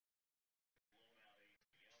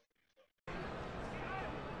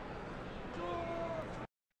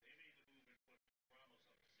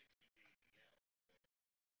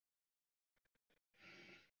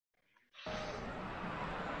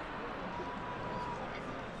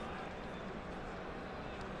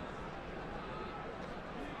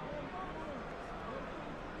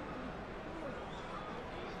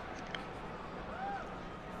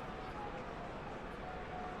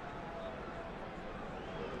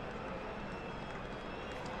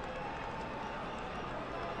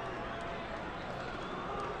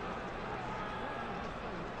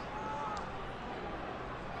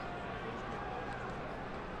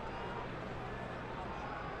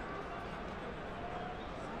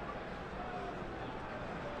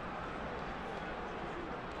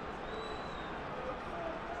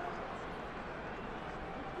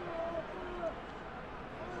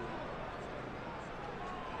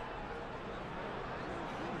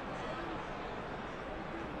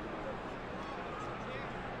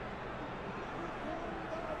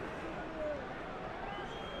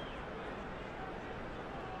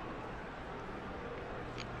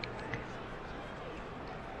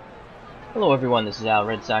Hello everyone, this is Al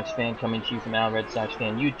Red Sox fan coming to you from Al Red Sox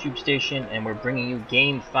fan YouTube station, and we're bringing you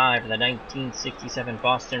Game 5 of the 1967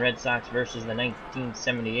 Boston Red Sox versus the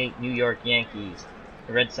 1978 New York Yankees.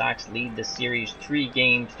 The Red Sox lead the series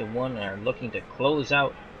 3-1 and are looking to close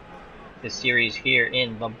out the series here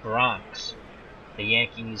in the Bronx. The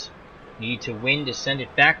Yankees need to win to send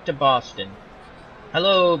it back to Boston.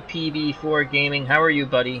 Hello PB4 Gaming, how are you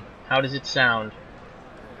buddy? How does it sound?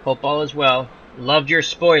 Hope all is well. Loved your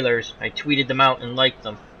spoilers. I tweeted them out and liked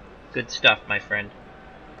them. Good stuff, my friend,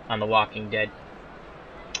 on The Walking Dead.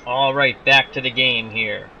 Alright, back to the game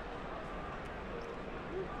here.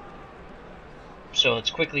 So let's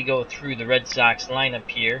quickly go through the Red Sox lineup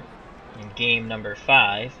here in game number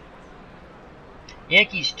 5.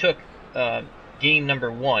 Yankees took game number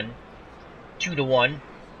 1, 2-1.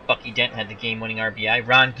 Bucky Dent had the game-winning RBI.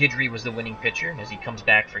 Ron Guidry was the winning pitcher as he comes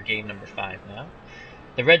back for game number 5 now.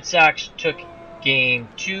 The Red Sox took Game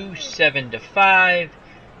 2, 7-5.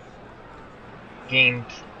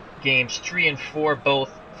 Games 3 and 4, both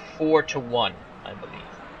 4-1, I believe.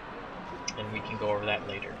 And we can go over that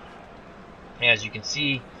later. As you can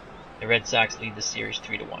see, the Red Sox lead the series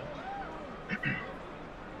 3-1.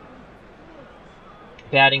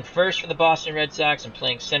 Batting first for the Boston Red Sox and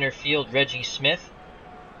playing center field, Reggie Smith.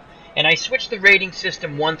 And I switched the rating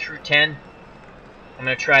system 1 through 10. I'm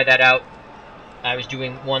going to try that out. I was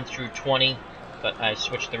doing 1 through 20, but I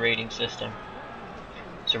switched the rating system.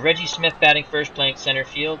 So Reggie Smith batting first, playing center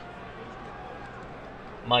field.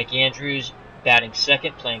 Mike Andrews batting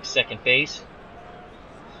second, playing second base.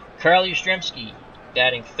 Carl Yastrzemski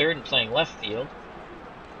batting third and playing left field.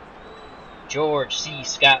 George C.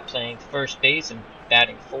 Scott playing first base and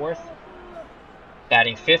batting fourth.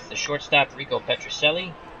 Batting fifth, the shortstop Rico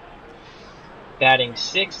Petrocelli. Batting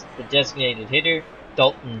sixth, the designated hitter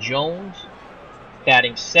Dalton Jones.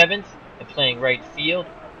 Batting seventh and playing right field,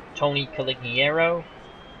 Tony Caligiero.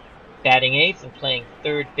 Batting eighth and playing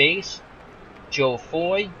third base, Joe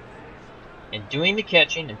Foy. And doing the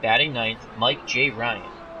catching and batting ninth, Mike J.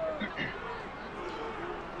 Ryan.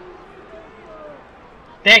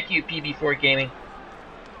 Thank you, PB4 Gaming.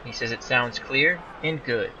 He says it sounds clear and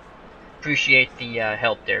good. Appreciate the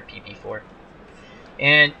help there, PB4.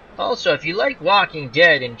 And also, if you like Walking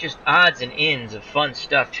Dead and just odds and ends of fun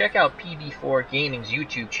stuff, check out PB4 Gaming's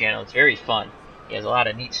YouTube channel. It's very fun. He has a lot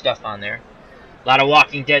of neat stuff on there. A lot of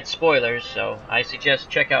Walking Dead spoilers, so I suggest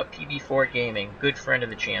check out PB4 Gaming. Good friend of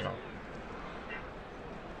the channel.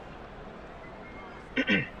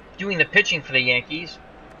 Doing the pitching for the Yankees,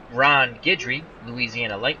 Ron Guidry,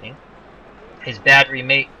 Louisiana Lightning. His battery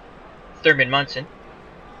mate, Thurman Munson,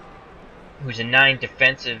 who's a 9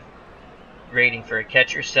 defensive rating for a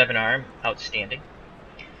catcher, 7 arm, outstanding.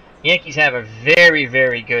 Yankees have a very,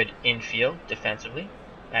 very good infield defensively.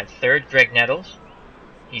 At third, Greg Nettles.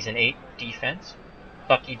 He's an 8 defense.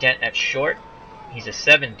 Bucky Dent at short. He's a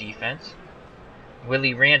 7 defense.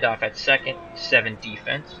 Willie Randolph at second, 7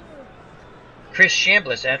 defense. Chris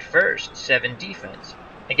Chambliss at first, 7 defense.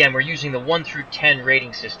 Again, we're using the 1 through 10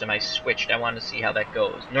 rating system. I switched. I wanted to see how that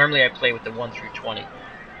goes. Normally I play with the 1 through 20.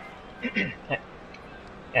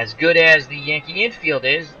 As good as the Yankee infield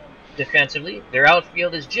is, defensively, their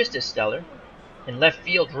outfield is just as stellar. In left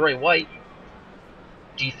field, Roy White,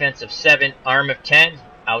 defense of 7, arm of 10,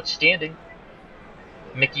 outstanding.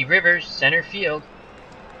 Mickey Rivers, center field,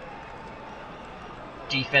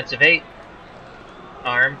 defense of 8,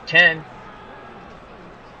 arm 10.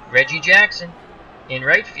 Reggie Jackson, in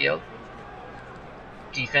right field,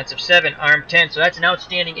 defense of 7, arm 10. So that's an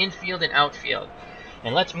outstanding infield and outfield.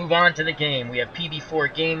 And let's move on to the game. We have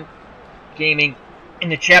PB4 Gaming in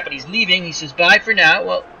the chat, but he's leaving. He says, bye for now.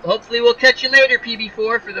 Well, hopefully we'll catch you later,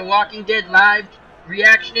 PB4, for the Walking Dead live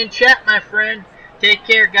reaction in chat, my friend. Take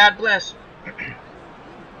care. God bless.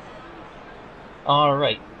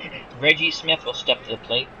 Alright. Reggie Smith will step to the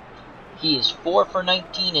plate. He is 4 for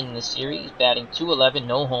 19 in the series, batting .211,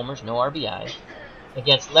 no homers, no RBI.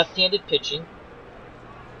 Against left-handed pitching,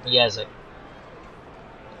 he has a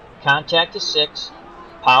contact of 6,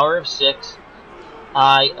 power of 6,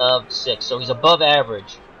 eye of 6. So he's above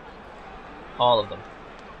average. All of them.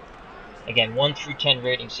 Again, 1 through 10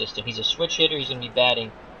 rating system. He's a switch hitter. He's going to be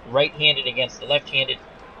batting right-handed against the left-handed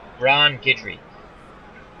Ron Guidry.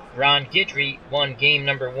 Ron Guidry won game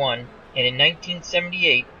number 1, and in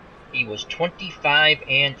 1978, he was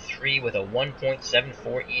 25-3 with a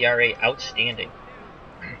 1.74 ERA, outstanding.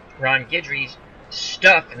 Ron Guidry's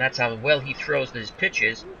stuff, and that's how well he throws his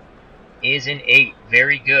pitches, is an 8,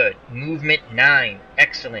 very good. Movement 9,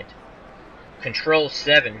 excellent. Control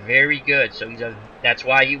 7, very good. So that's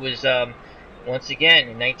why he was once again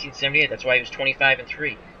in 1978. That's why he was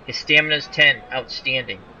 25-3. His stamina is 10,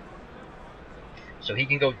 outstanding. so he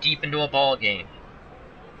can go deep into a ball game.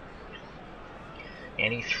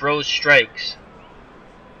 And he throws strikes.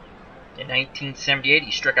 In 1978,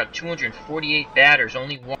 he struck out 248 batters,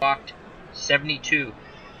 only walked 72.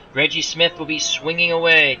 Reggie Smith will be swinging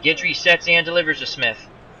away. Guidry sets and delivers to Smith.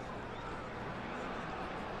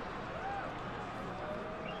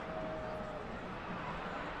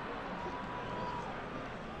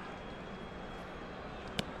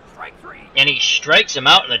 And he strikes him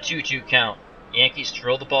out in the 2-2 count. Yankees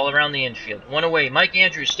throw the ball around the infield. One away. Mike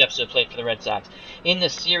Andrews steps to the plate for the Red Sox. In the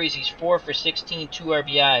series, he's 4 for 16, 2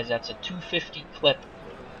 RBIs. That's a 250 clip.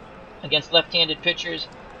 Against left-handed pitchers,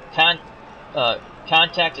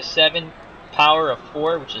 contact of 7, power of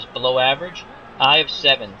 4, which is below average, eye of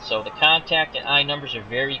 7. So the contact and eye numbers are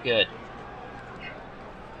very good.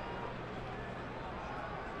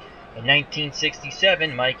 In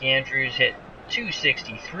 1967, Mike Andrews hit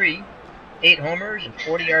 .263, 8 homers, and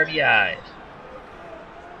 40 RBIs.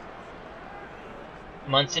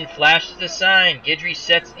 Munson flashes the sign. Guidry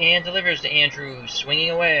sets and delivers to Andrews, swinging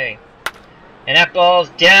away. And that ball's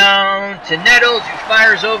down to Nettles, who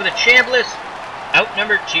fires over the Chambliss. Out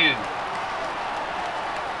number 2.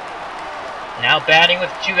 Now batting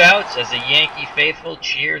with 2 outs as the Yankee faithful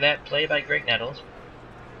cheer that play by Greg Nettles.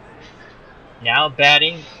 Now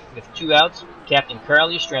batting with 2 outs, Captain Carl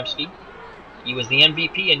Yastrzemski. He was the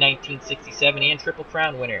MVP in 1967 and Triple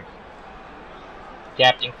Crown winner.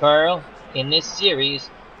 Captain Carl, in this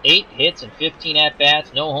series, 8 hits and 15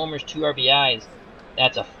 at-bats, no homers, 2 RBIs.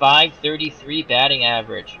 That's a .533 batting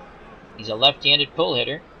average. He's a left-handed pull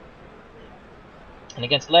hitter. And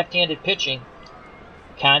against left-handed pitching,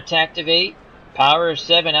 contact of 8, power of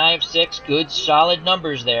 7, eye of 6, good solid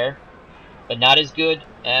numbers there, but not as good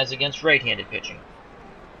as against right-handed pitching.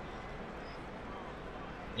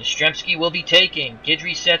 Yastrzemski will be taking.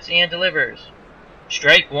 Guidry sets and delivers.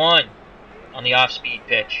 Strike 1 on the off-speed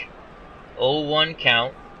pitch. 0-1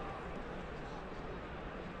 count.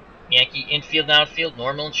 Yankee infield and outfield,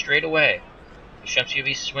 normal and straight away. Yastrzemski will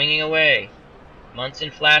be swinging away. Munson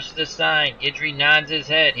flashes the sign. Guidry nods his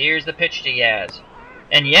head. Here's the pitch to Yaz.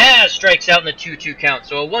 And Yaz strikes out in the 2-2 count.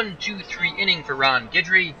 So a 1-2-3 inning for Ron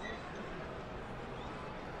Guidry.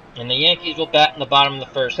 And the Yankees will bat in the bottom of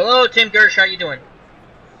the first. Hello, Tim Gersh. How you doing?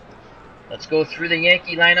 Let's go through the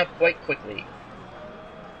Yankee lineup quite quickly.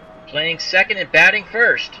 Playing second and batting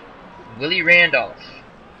first, Willie Randolph.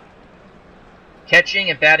 Catching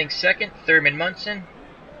and batting second, Thurman Munson.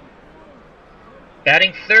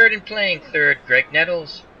 Batting third and playing third, Greg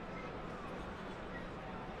Nettles.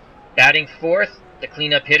 Batting fourth, the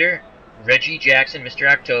cleanup hitter, Reggie Jackson, Mr.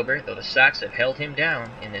 October, though the Sox have held him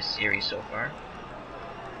down in this series so far.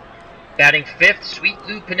 Batting fifth, Sweet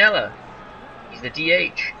Lou Piniella. He's the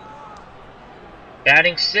DH.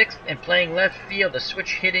 Batting sixth and playing left field, the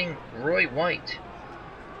switch-hitting Roy White.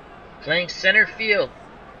 Playing center field,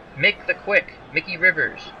 Mick the Quick, Mickey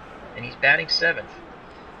Rivers, and he's batting seventh.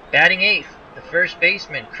 Batting eighth, the first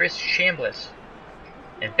baseman, Chris Chambliss.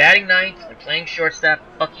 And batting ninth and playing shortstop,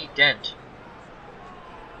 Bucky Dent.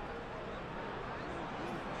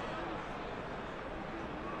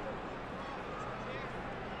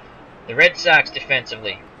 The Red Sox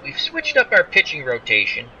defensively. We've switched up our pitching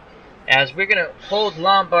rotation, as we're going to hold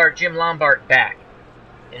Jim Lombard back.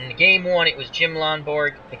 In game 1, it was Jim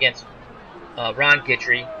Lombard against Ron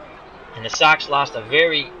Guidry, and the Sox lost a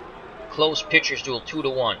very close pitcher's duel,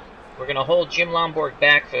 2-1. We're going to hold Jim Lombard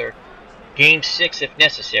back for game 6 if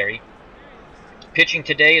necessary. Pitching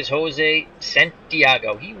today is Jose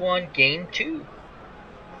Santiago. He won game 2.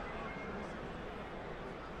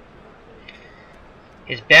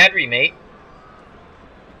 His battery mate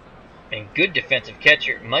and good defensive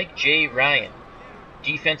catcher, Mike J. Ryan.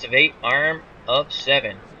 Defensive 8, arm of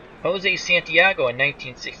 7. Jose Santiago in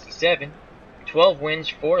 1967, 12 wins,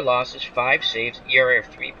 4 losses, 5 saves, ERA of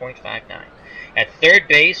 3.59. At third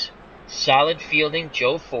base, solid fielding,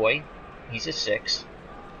 Joe Foy. He's a 6.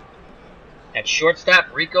 At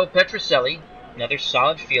shortstop, Rico Petrocelli, another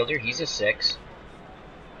solid fielder. He's a 6.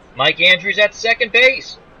 Mike Andrews at second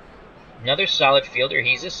base, another solid fielder.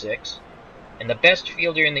 He's a 6. And the best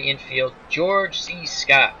fielder in the infield, George C.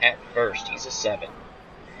 Scott at first. He's a 7.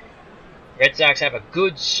 Red Sox have a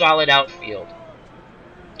good, solid outfield.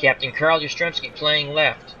 Captain Carl Yastrzemski playing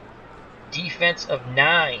left. Defense of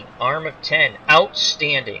 9, arm of 10.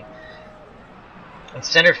 Outstanding. In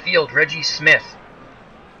center field, Reggie Smith.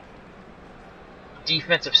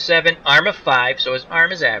 Defense of 7, arm of 5, so his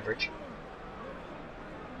arm is average.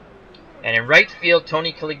 And in right field,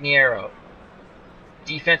 Tony Calignero.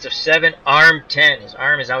 Defense of 7, arm 10. His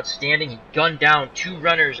arm is outstanding. He gunned down 2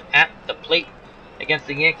 runners at the plate against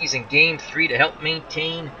the Yankees in Game 3 to help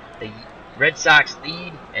maintain the Red Sox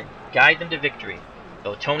lead and guide them to victory,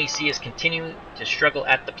 though Tony C is continuing to struggle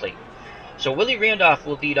at the plate. So Willie Randolph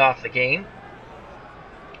will lead off the game.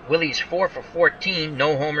 Willie's 4 for 14,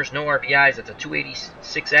 no homers, no RBIs. That's a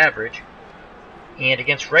 286 average. And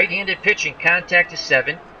against right-handed pitching, contact is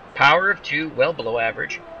 7, power of 2, well below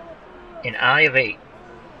average, an eye of 8.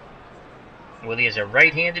 Willie is a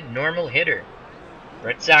right-handed normal hitter.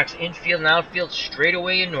 Red Sox infield and outfield straight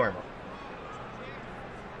away in normal.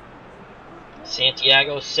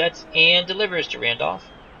 Santiago sets and delivers to Randolph.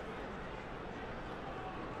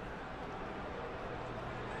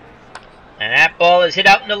 And that ball is hit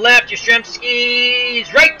out in the left.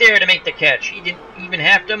 Yastrzemski's right there to make the catch. He didn't even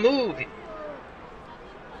have to move.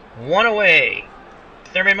 One away.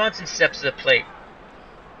 Thurman Munson steps to the plate.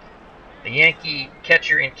 The Yankee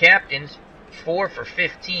catcher and captains, 4 for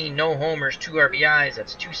 15, no homers, 2 RBIs.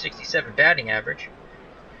 That's 267 batting average.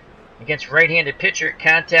 Against right-handed pitcher,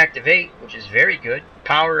 contact of 8, which is very good.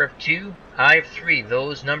 Power of 2, eye of 3.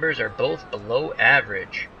 Those numbers are both below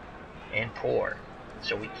average and poor.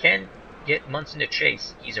 So we can get Munson to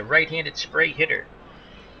chase. He's a right-handed spray hitter.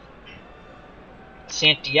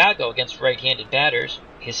 Santiago against right-handed batters.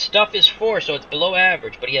 His stuff is 4, so it's below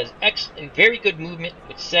average, but he has very good movement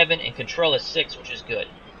with 7 and control is 6, which is good.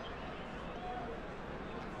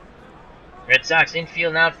 Red Sox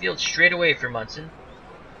infield and outfield straight away for Munson.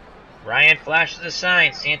 Ryan flashes a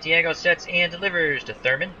sign. Santiago sets and delivers to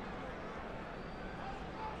Thurman.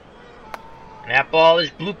 And that ball is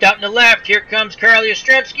blooped out in the left. Here comes Carl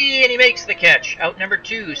Yastrzemski, and he makes the catch. Out number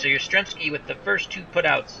 2, so Yastrzemski with the first 2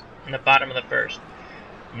 putouts in the bottom of the first.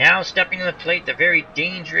 Now stepping to the plate, the very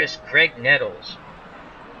dangerous Greg Nettles.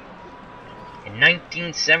 In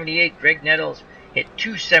 1978, Greg Nettles hit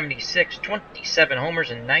 .276, 27 homers,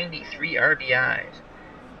 and 93 RBIs.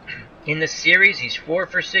 In the series, he's 4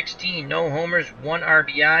 for 16, no homers, 1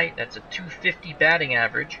 RBI. That's a .250 batting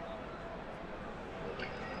average.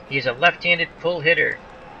 He is a left-handed pull hitter.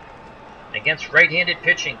 Against right-handed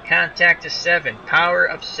pitching, contact is 7, power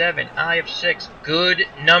of 7, eye of 6. Good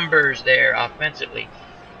numbers there offensively.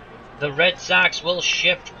 The Red Sox will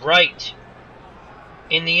shift right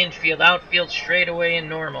in the infield, outfield straight away in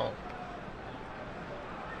normal.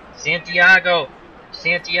 Santiago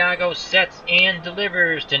sets and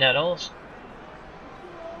delivers to Nettles.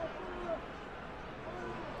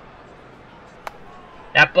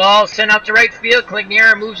 That ball sent out to right field.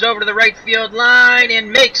 Clignera moves over to the right field line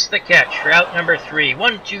and makes the catch for out number 3.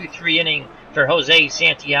 1-2-3 inning for Jose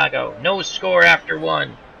Santiago. No score after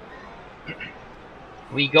 1.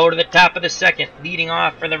 We go to the top of the second. Leading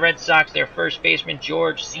off for the Red Sox, their first baseman,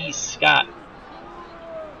 George C. Scott.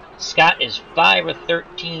 Scott is 5 of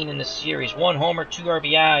 13 in the series. 1 homer, 2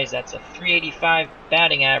 RBIs. That's a .385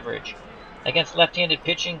 batting average. Against left-handed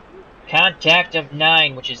pitching, contact of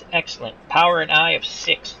 9, which is excellent. Power and eye of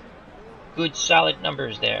 6. Good, solid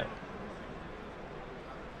numbers there.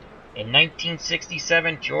 In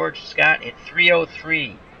 1967, George Scott hit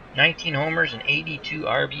 .303, 19 homers and 82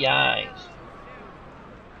 RBIs.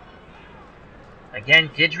 Again,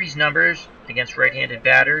 Guidry's numbers against right-handed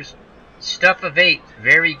batters. Stuff of 8,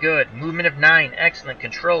 very good. Movement of 9, excellent.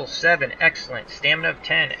 Control 7, excellent. Stamina of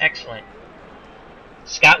 10, excellent.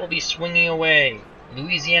 Scott will be swinging away.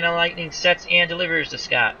 Louisiana Lightning sets and delivers to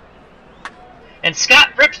Scott. And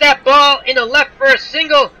Scott rips that ball into left for a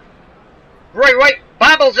single. Roy White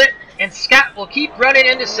bobbles it, and Scott will keep running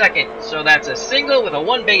into second. So that's a single with a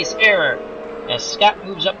 1-base error as Scott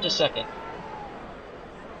moves up to second.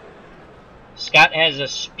 Scott has a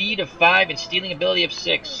speed of 5 and stealing ability of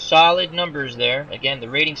 6. Solid numbers there. Again, the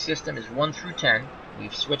rating system is 1 through 10.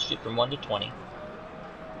 We've switched it from 1 to 20.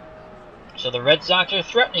 So the Red Sox are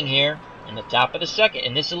threatening here in the top of the second.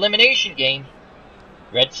 In this elimination game,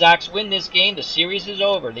 Red Sox win this game, the series is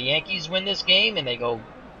over. The Yankees win this game, and they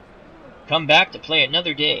come back to play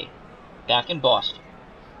another day back in Boston.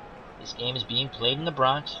 This game is being played in the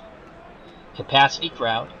Bronx. Capacity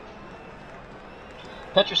crowd.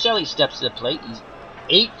 Petrocelli steps to the plate. He's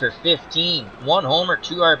 8 for 15. 1 homer,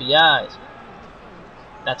 2 RBIs.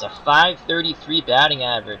 That's a .533 batting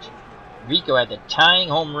average. Rico had the tying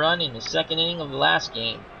home run in the second inning of the last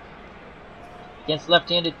game. Against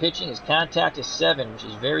left-handed pitching, his contact is 7, which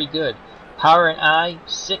is very good. Power and eye,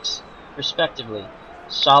 6, respectively.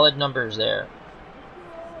 Solid numbers there.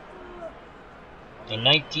 In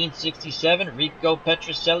 1967, Rico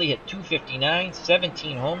Petrocelli hit .259,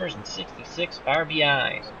 17 homers, and 66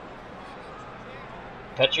 RBIs.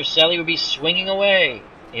 Petrocelli will be swinging away.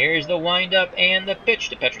 Here's the windup and the pitch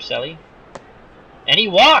to Petrocelli. And he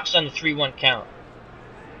walks on the 3-1 count.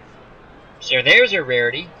 So there's a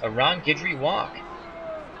rarity, a Ron Guidry walk.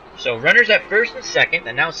 So runners at first and second.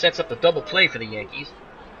 That now sets up the double play for the Yankees.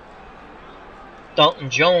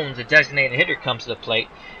 Dalton Jones, a designated hitter, comes to the plate.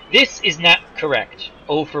 This is not correct.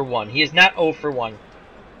 0 for 1. He is not 0 for 1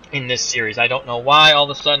 in this series. I don't know why all of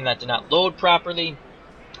a sudden that did not load properly.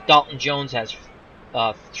 Dalton Jones has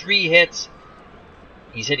 3 hits.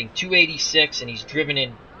 He's hitting .286, and he's driven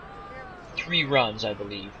in 3 runs, I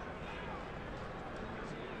believe.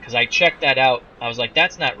 Because I checked that out. I was like,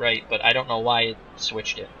 that's not right, but I don't know why it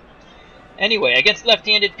switched it. Anyway, against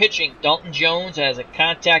left-handed pitching, Dalton Jones has a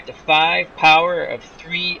contact of 5, power of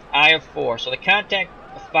 3, eye of 4. So the contact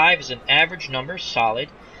of 5 is an average number, solid.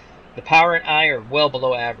 The power and eye are well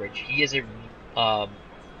below average. He is a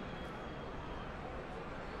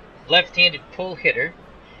left-handed pull hitter.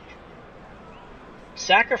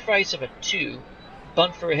 Sacrifice of a 2,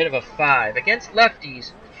 bunt for a hit of a 5. Against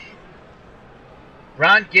lefties,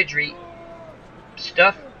 Ron Guidry,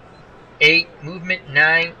 stuff 8, movement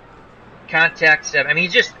 9, contact 7. I mean,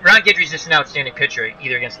 Ron Guidry's just an outstanding pitcher,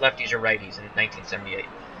 either against lefties or righties in 1978.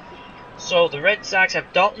 So the Red Sox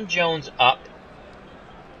have Dalton Jones up.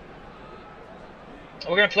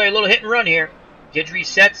 We're going to play a little hit and run here. Guidry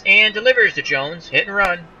sets and delivers to Jones. Hit and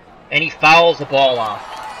run. And he fouls the ball off.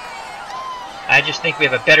 I just think we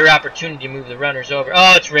have a better opportunity to move the runners over.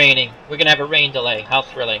 Oh, it's raining. We're going to have a rain delay. How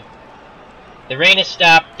thrilling. The rain has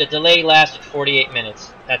stopped. The delay lasted 48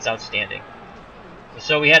 minutes. That's outstanding.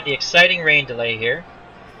 So we had the exciting rain delay here.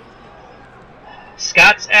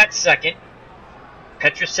 Scott's at second.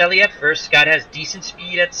 Petrocelli at first. Scott has decent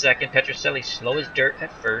speed at second. Petrocelli slow as dirt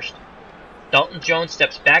at first. Dalton Jones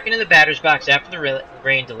steps back into the batter's box after the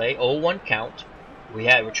rain delay. 0-1 count.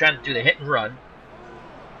 We're trying to do the hit and run.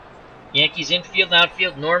 Yankees infield and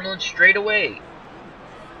outfield normal and straight away.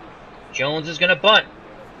 Jones is going to bunt.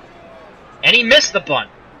 And he missed the bunt.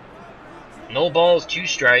 No balls, 2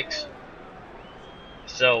 strikes.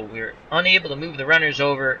 So we're unable to move the runners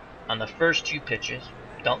over on the first 2 pitches.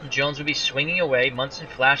 Dalton Jones will be swinging away. Munson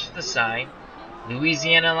flashes the sign.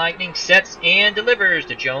 Louisiana Lightning sets and delivers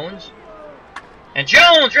to Jones. And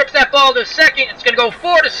Jones rips that ball to second. It's going to go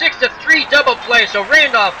 4-6 to 3 double play. So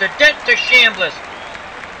Randolph to Dent to Chambliss.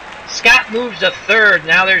 Scott moves to third.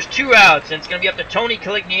 Now there's 2 outs. And it's going to be up to Tony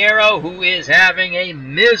Calignero, who is having a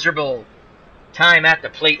miserable time at the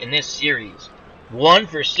plate in this series. 1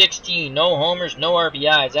 for 16. No homers, no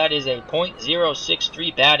RBIs. That is a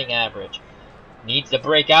 .063 batting average. Needs to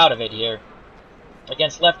break out of it here.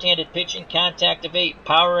 Against left-handed pitching, contact of 8,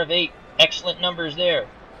 power of 8. Excellent numbers there.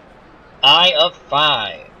 Eye of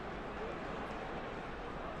 5.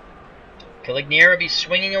 Calignero be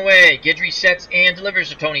swinging away. Guidry sets and delivers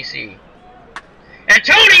to Tony C. And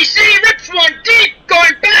Tony C rips one deep,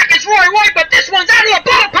 going back is Roy White, but this one's out of the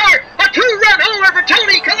ballpark. A 2-run homer for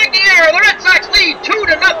Tony Calignero. The Red Sox lead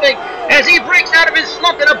 2-0 as he breaks out of his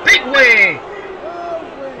slump in a big way.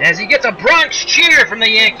 As he gets a Bronx cheer from the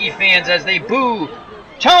Yankee fans as they boo.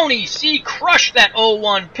 Tony C crushed that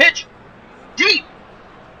 0-1 pitch deep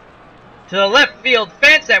to the left field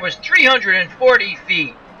fence. That was 340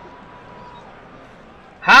 feet.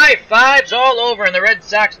 High fives all over in the Red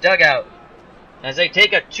Sox dugout as they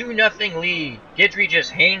take a 2-0 lead. Guidry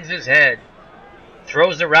just hangs his head.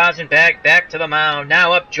 Throws the rosin bag back to the mound.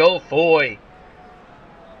 Now up Joe Foy.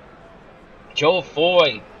 Joe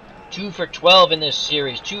Foy, 2 for 12 in this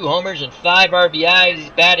series. 2 homers and 5 RBIs. He's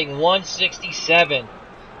batting .167.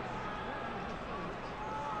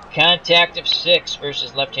 Contact of 6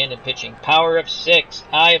 versus left-handed pitching. Power of 6.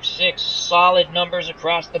 Eye of 6. Solid numbers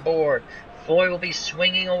across the board. Foy will be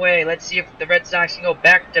swinging away. Let's see if the Red Sox can go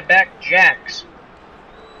back-to-back jacks.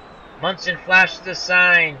 Munson flashes the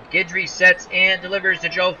sign. Guidry sets and delivers to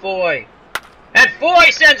Joe Foy. And Foy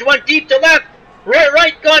sends one deep to left.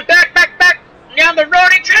 Right, going back. Down the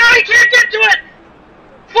road. He can't get to it.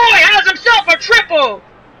 Foy has himself a triple.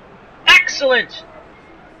 Excellent.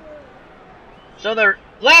 So the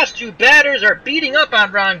last 2 batters are beating up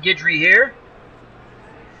on Ron Guidry here.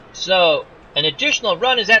 So an additional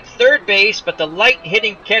run is at third base, but the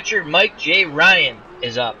light-hitting catcher Mike J. Ryan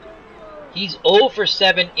is up. He's 0 for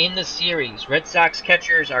 7 in the series. Red Sox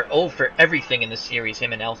catchers are 0 for everything in the series.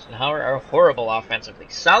 Him and Elstenhauer are horrible offensively.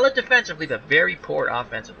 Solid defensively, but very poor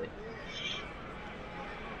offensively.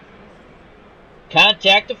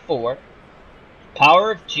 Contact of 4.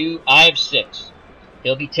 Power of 2. Eye of 6.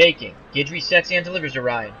 He'll be taking. Guidry sets and delivers to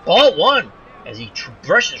Ryan. Ball 1 as he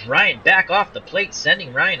brushes Ryan back off the plate,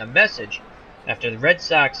 sending Ryan a message after the Red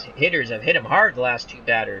Sox hitters have hit him hard the last 2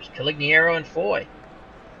 batters, Calignero and Foy.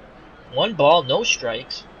 1 ball, no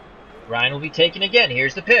strikes. Ryan will be taken again.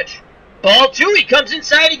 Here's the pitch. Ball 2, he comes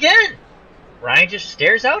inside again. Ryan just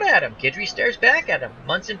stares out at him. Guidry stares back at him.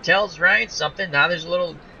 Munson tells Ryan something. Now there's a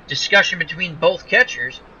little discussion between both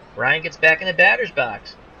catchers. Ryan gets back in the batter's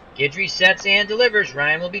box. Guidry sets and delivers.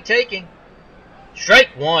 Ryan will be taking. Strike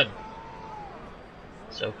one.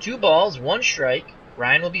 So 2 balls, 1 strike.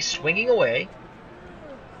 Ryan will be swinging away.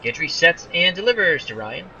 Guidry sets and delivers to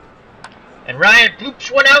Ryan. And Ryan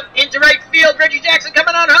bloops one out into right field. Reggie Jackson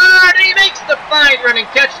coming on hard, and he makes the fine running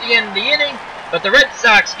catch at the end of the inning. But the Red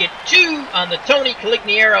Sox get 2 on the Tony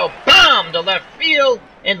Calignero bomb to left field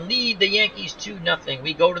and lead the Yankees 2-0.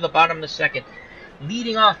 We go to the bottom of the second.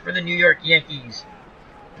 Leading off for the New York Yankees,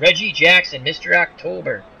 Reggie Jackson, Mr.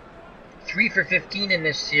 October. 3 for 15 in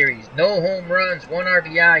this series. No home runs, 1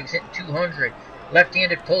 RBI. He's hitting 200.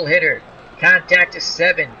 Left-handed pull hitter. Contact of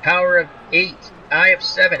 7. Power of 8. Eye of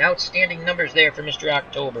 7. Outstanding numbers there for Mr.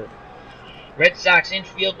 October. Red Sox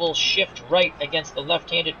infield will shift right against the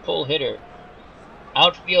left-handed pull hitter.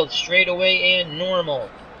 Outfield straightaway and normal.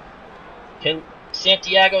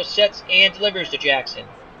 Santiago sets and delivers to Jackson.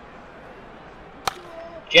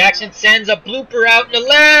 Jackson sends a blooper out in the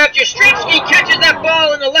left. Yastrzemski catches that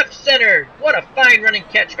ball in the left center. What a fine running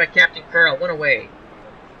catch by Captain Carl. 1 away.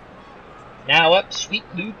 Now up, Sweet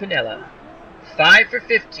Lou Piniella. 5 for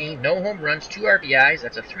 15. No home runs, 2 RBIs.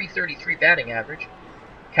 That's a .333 batting average.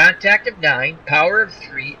 Contact of 9. Power of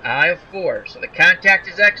 3. Eye of 4. So the contact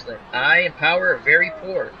is excellent. Eye and power are very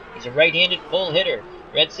poor. He's a right-handed pull hitter.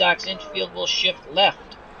 Red Sox infield will shift left.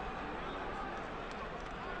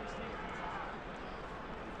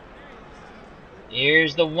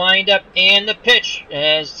 Here's the windup and the pitch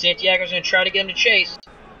as Santiago's going to try to get him to chase.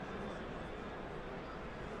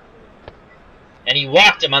 And he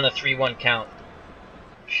walked him on the 3-1 count.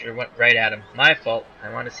 Should have went right at him. My fault.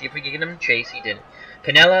 I wanted to see if we could get him to chase. He didn't.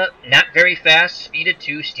 Piniella, not very fast. Speed of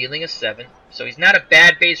 2, stealing a 7. So he's not a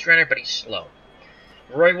bad base runner, but he's slow.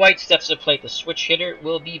 Roy White steps to the plate. The switch hitter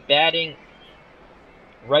will be batting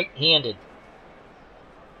right-handed.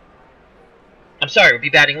 I'm sorry, will be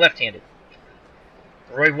batting left-handed.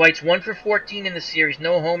 Roy White's 1 for 14 in the series.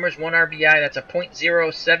 No homers, 1 RBI. That's a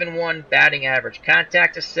 .071 batting average.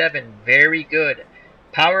 Contact of 7. Very good.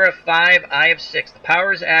 Power of 5. Eye of 6. The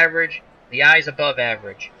power is average. The eye is above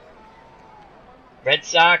average. Red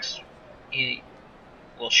Sox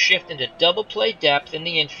will shift into double play depth in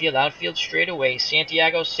the infield. Outfield straight away.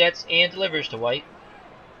 Santiago sets and delivers to White.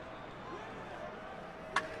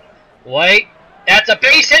 White. That's a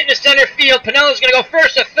base hit into center field. Piniella's going to go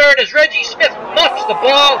first to third as Reggie Smith muffs the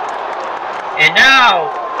ball. And now,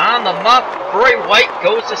 on the muff, Roy White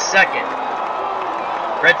goes to second.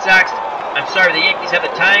 The Yankees have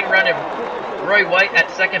a tying run and Roy White at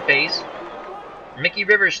second base. Mickey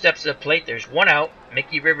Rivers steps to the plate. There's 1 out.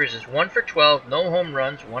 Mickey Rivers is 1 for 12. No home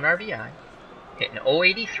runs, 1 RBI. Hitting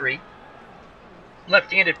 .083.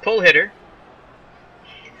 Left-handed pull hitter.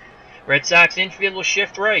 Red Sox infield will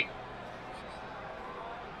shift right.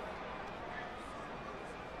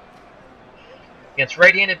 Against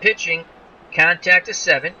right-handed pitching, contact of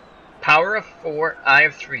 7, power of 4, eye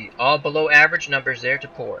of 3. All below average numbers there to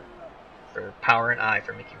poor for power and eye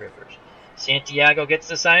for Mickey Rivers. Santiago gets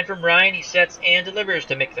the sign from Ryan. He sets and delivers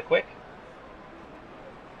to make the quick.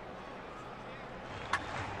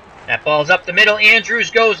 That ball's up the middle.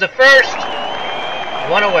 Andrews goes to first.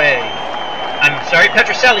 1 away.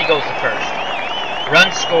 Petrocelli goes to first.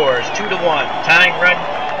 Run scores 2-1. Tying run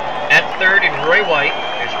at third and Roy White.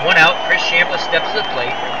 There's 1 out. Chris Chambliss steps to the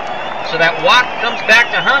plate. So that walk comes back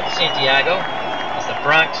to haunt Santiago as the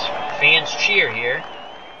Bronx fans cheer here.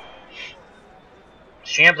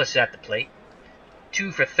 Chambliss at the plate.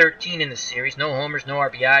 2 for 13 in the series. No homers, no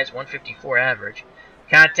RBIs. 154 average.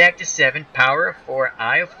 Contact is 7. Power of 4.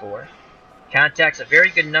 Eye of 4. Contact's a very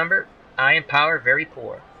good number. Eye and power very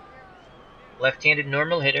poor. Left-handed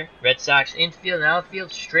normal hitter. Red Sox infield and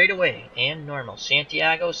outfield straight away and normal.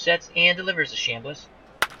 Santiago sets and delivers to Chambliss.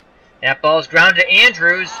 That ball's grounded to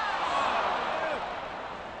Andrews.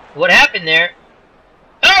 What happened there?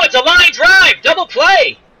 Oh, it's a line drive! Double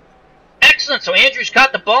play! Excellent. So Andrews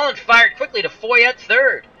caught the ball and fired quickly to Foy at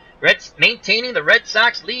third. Maintaining the Red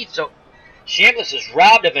Sox lead. So Chambliss is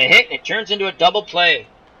robbed of a hit and it turns into a double play.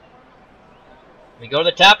 We go to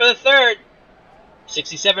the top of the third.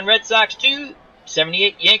 67 Red Sox 2,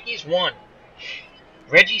 78 Yankees 1.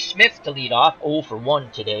 Reggie Smith to lead off, 0 for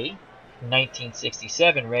 1 today. In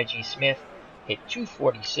 1967, Reggie Smith hit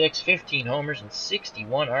 .246, 15 homers, and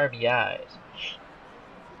 61 RBIs.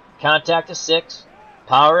 Contact of 6,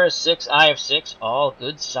 power of 6, eye of 6. All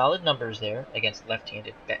good, solid numbers there against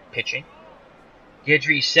left-handed pitching.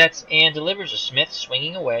 Guidry sets and delivers to Smith,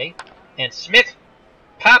 swinging away. And Smith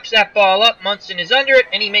pops that ball up. Munson is under it,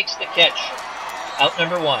 and he makes the catch. Out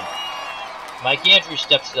number 1. Mike Andrews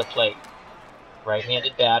steps to the plate.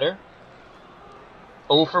 Right-handed batter.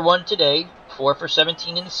 0 for 1 today, 4 for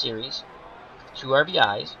 17 in the series, 2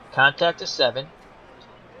 RBIs, contact of 7,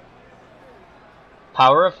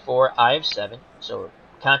 power of 4, eye of 7. So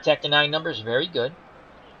contact of 9 numbers, very good.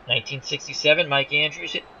 1967, Mike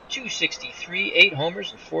Andrews hit 263, 8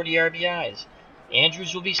 homers, and 40 RBIs.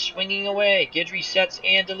 Andrews will be swinging away. Guidry sets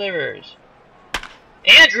and delivers.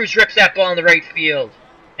 Andrews rips that ball in the right field,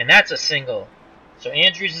 and that's a single. So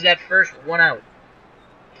Andrews is at first with 1 out.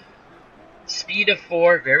 Speed of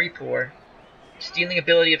 4, very poor. Stealing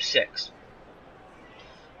ability of 6.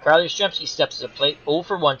 Carly Yastrzemski steps to the plate, 0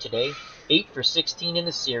 for 1 today, 8 for 16 in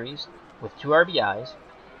the series, with 2 RBIs.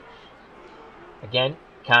 Again,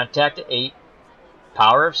 contact of 8,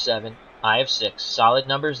 power of 7, eye of 6. Solid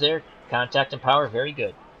numbers there. Contact and power, very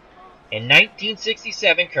good. In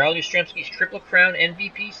 1967, Carly Yastrzemski's Triple Crown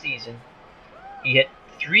MVP season, he hit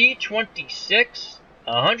 326,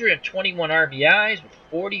 121 RBIs with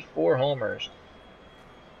 44 homers.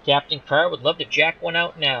 Captain Carr would love to jack one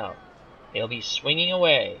out now. They'll be swinging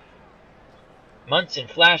away. Munson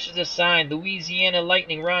flashes a sign. Louisiana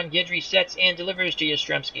Lightning. Ron Guidry sets and delivers to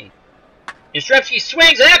Yastrzemski. Yastrzemski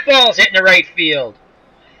swings, and that ball's hitting the right field.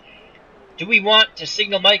 Do we want to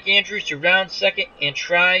signal Mike Andrews to round second and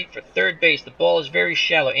try for third base? The ball is very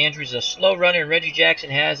shallow. Andrews is a slow runner, and Reggie Jackson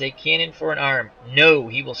has a cannon for an arm. No,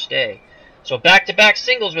 he will stay. So back-to-back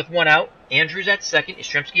singles with 1 out. Andrews at second,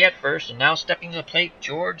 Yastrzemski at first, and now stepping to the plate,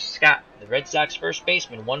 George Scott, the Red Sox first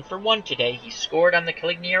baseman, 1 for 1 today. He scored on the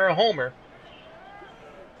Calignera homer.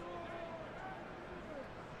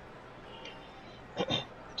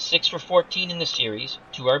 Six for 14 in the series,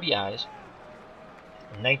 2 RBIs.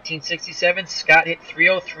 In 1967, Scott hit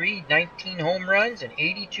 303, 19 home runs, and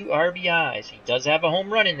 82 RBIs. He does have a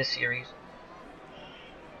home run in the series.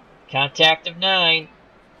 Contact of 9,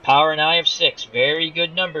 power and eye of 6. Very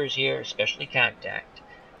good numbers here, especially contact.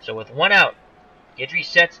 So with 1 out, Guidry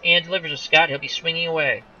sets and delivers to Scott. He'll be swinging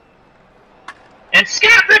away. And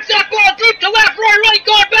Scott rips that ball deep to left. Roy Wright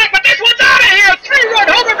going back, but this one's out of here. 3-run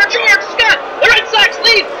homer for George Scott. The Red Sox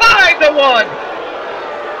lead 5-1.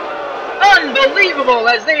 Unbelievable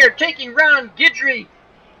as they are taking Ron Guidry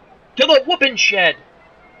to the whooping shed.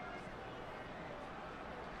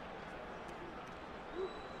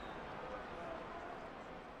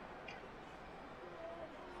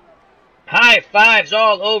 High fives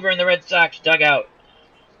all over in the Red Sox dugout,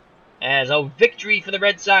 as a victory for the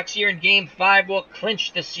Red Sox here in Game 5 will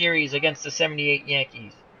clinch the series against the 78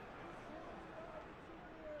 Yankees.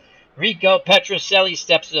 Rico Petrocelli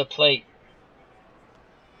steps to the plate.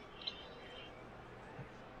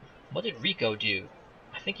 What did Rico do?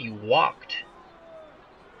 I think he walked.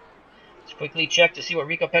 Let's quickly check to see what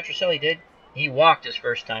Rico Petrocelli did. He walked his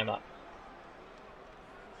first time up.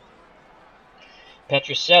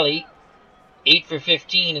 Petrocelli, 8 for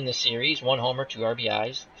 15 in the series, 1 homer, 2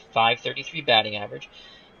 RBIs, 533 batting average.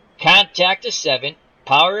 Contact of 7,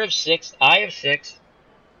 power of 6, eye of 6.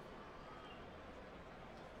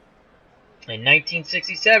 In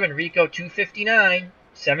 1967, Rico 259.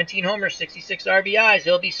 17 homers, 66 RBIs.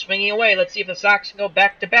 He'll be swinging away. Let's see if the Sox can go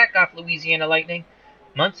back-to-back off Louisiana Lightning.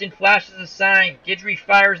 Munson flashes a sign. Guidry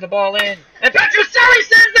fires the ball in. And Petrocelli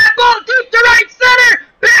sends that ball deep to right center.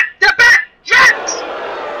 Back-to-back jacks.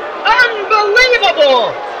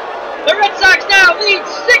 Unbelievable. The Red Sox now lead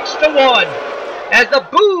 6-1 as the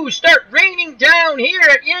boos start raining down here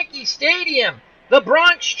at Yankee Stadium. The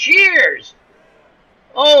Bronx cheers.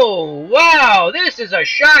 Oh, wow, this is a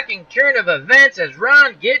shocking turn of events as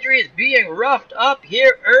Ron Guidry is being roughed up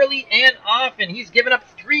here early and often. He's given up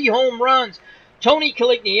 3 home runs. Tony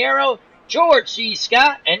Calignera, George C.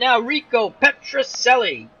 Scott, and now Rico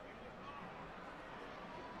Petrocelli.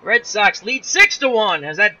 Red Sox lead 6-1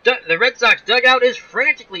 as the Red Sox dugout is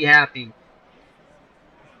frantically happy.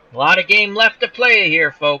 A lot of game left to play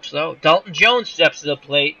here, folks, though. Dalton Jones steps to the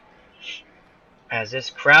plate as this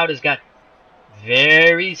crowd has got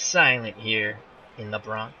very silent here in the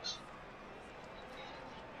Bronx.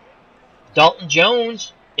 Dalton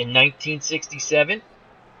Jones in 1967,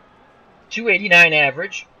 289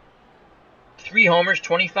 average, 3 homers,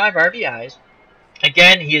 25 RBIs.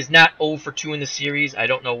 Again, he is not 0 for 2 in the series. I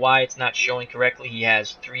don't know why it's not showing correctly. He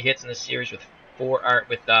has 3 hits in the series with 3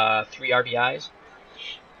 RBIs.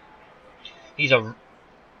 He's a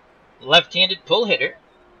left-handed pull hitter.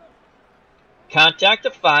 Contact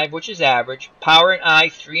of 5, which is average. Power and eye,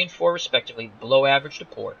 3 and 4 respectively, below average to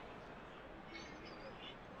poor.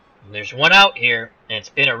 And there's 1 out here, and it's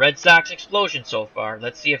been a Red Sox explosion so far.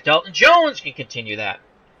 Let's see if Dalton Jones can continue that.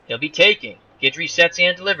 He'll be taking. Guidry sets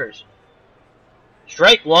and delivers.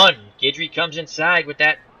 Strike 1. Guidry comes inside with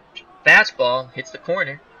that fastball, hits the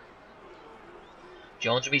corner.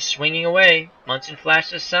 Jones will be swinging away. Munson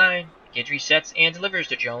flashes a sign. Guidry sets and delivers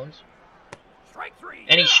to Jones.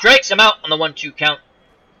 And he strikes him out on the 1-2 count.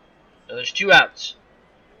 So there's 2 outs.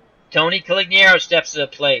 Tony Colignero steps to the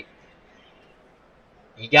plate.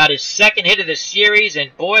 He got his second hit of the series,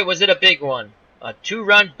 and boy, was it a big one. A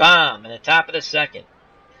 2-run bomb in the top of the second.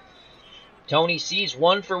 Tony sees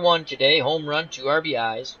 1 for 1 today. Home run, 2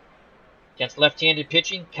 RBIs. Against left-handed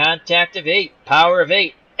pitching, contact of 8, power of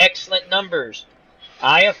 8. Excellent numbers.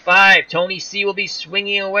 Eye of 5. Tony C will be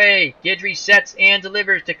swinging away. Guidry sets and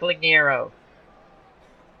delivers to Colignero.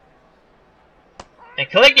 And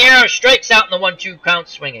Colignero strikes out in the 1-2 count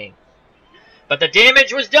swinging. But the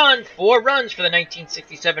damage was done. 4 runs for the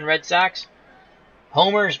 1967 Red Sox.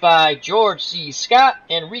 Homers by George C. Scott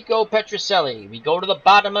and Rico Petrocelli. We go to the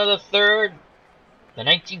bottom of the third. The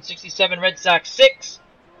 1967 Red Sox 6.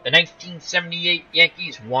 The 1978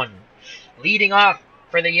 Yankees 1. Leading off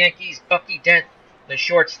for the Yankees, Bucky Dent, the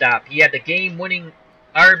shortstop. He had the game-winning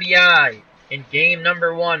RBI in game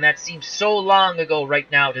number 1. That seems so long ago right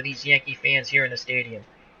now to these Yankee fans here in the stadium.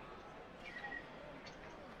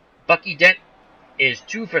 Bucky Dent is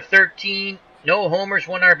 2 for 13. No homers,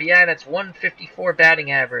 1 RBI. That's 154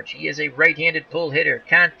 batting average. He is a right-handed pull hitter.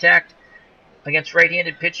 Contact against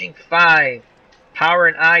right-handed pitching, 5. Power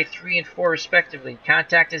and eye, 3 and 4 respectively.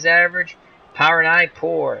 Contact is average. Power and eye,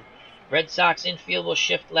 poor. Red Sox infield will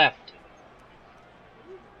shift left.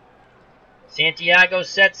 Santiago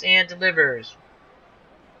sets and delivers.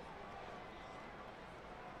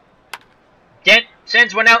 Dent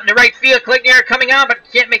sends one out in the right field. Colignero coming on, but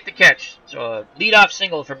can't make the catch. So a leadoff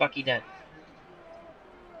single for Bucky Dent.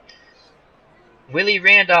 Willie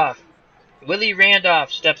Randolph. Willie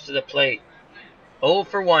Randolph steps to the plate. 0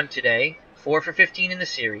 for 1 today. 4 for 15 in the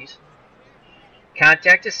series.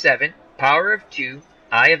 Contact is 7. Power of 2.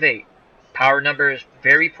 Eye of 8. Power number is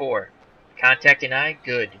very poor. Contact and eye,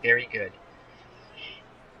 good. Very good.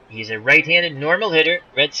 He's a right-handed normal hitter.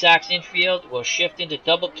 Red Sox infield will shift into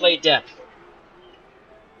double play depth.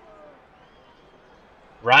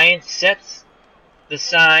 Ryan sets the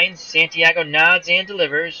signs. Santiago nods and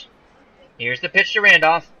delivers. Here's the pitch to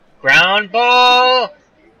Randolph. Ground ball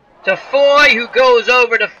to Foy, who goes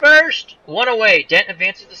over to first. 1 away. Dent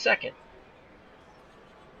advances to second.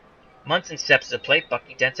 Munson steps to the plate.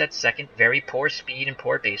 Bucky Dent's at second. Very poor speed and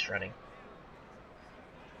poor base running.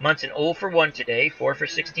 Munson 0 for 1 today. 4 for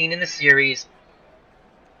 16 in the series.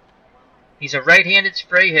 He's a right-handed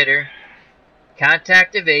spray hitter.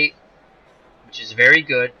 Contact of 8, which is very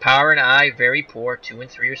good. Power and eye, very poor. 2 and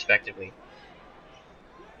 3 respectively.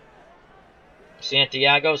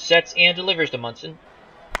 Santiago sets and delivers to Munson.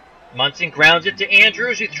 Munson grounds it to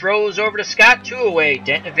Andrews, who throws over to Scott. 2 away.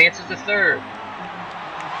 Dent advances to third.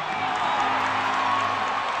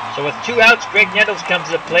 So with 2 outs, Greg Nettles comes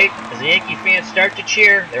to the plate. As the Yankee fans start to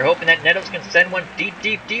cheer, they're hoping that Nettles can send one deep,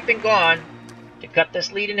 deep, deep and gone to cut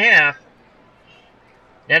this lead in half.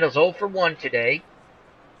 Nettles 0 for 1 today.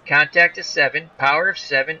 Contact is 7. Power of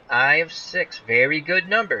 7. Eye of 6. Very good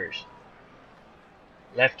numbers.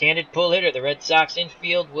 Left-handed pull hitter. The Red Sox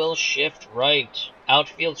infield will shift right.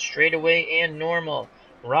 Outfield straightaway and normal.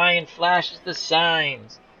 Ryan flashes the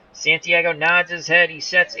signs. Santiago nods his head. He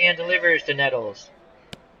sets and delivers to Nettles.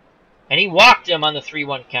 And he walked him on the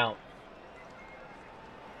 3-1 count.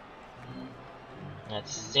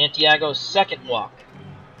 That's Santiago's second walk.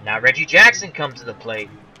 Now Reggie Jackson comes to the plate.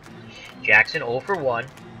 Jackson 0 for 1.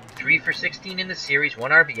 3 for 16 in the series.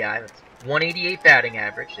 1 RBI. That's 188 batting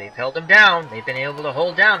average. They've held him down. They've been able to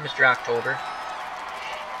hold down Mr. October.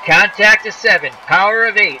 Contact is 7. Power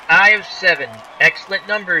of 8. Eye of 7. Excellent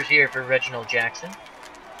numbers here for Reginald Jackson.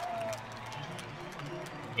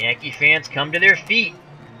 Yankee fans come to their feet.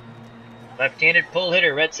 Left-handed pull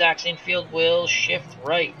hitter. Red Sox infield will shift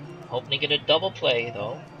right. Hoping to get a double play,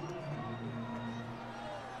 though.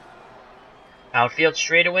 Outfield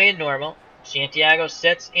straightaway and normal. Santiago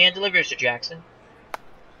sets and delivers to Jackson.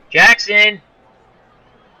 Jackson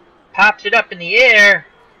pops it up in the air.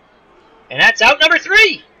 And that's out number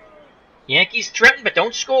 3. Yankees threaten but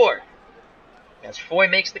don't score. As Foy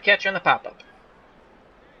makes the catch on the pop-up.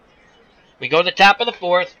 We go to the top of the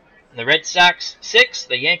 4th. The Red Sox 6,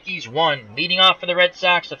 the Yankees 1. Leading off for the Red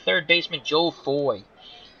Sox, the third baseman, Joe Foy.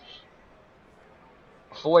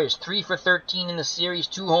 Foy is 3 for 13 in the series,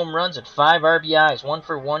 2 home runs and 5 RBIs, 1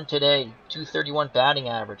 for 1 today, 231 batting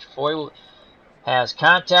average. Foy has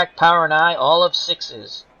contact, power, and eye, all of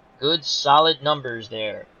 6s. Good, solid numbers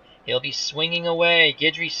there. He'll be swinging away.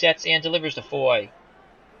 Guidry sets and delivers to Foy.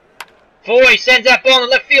 Foy sends that ball in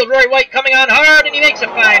left field. Roy White coming on hard, and he makes a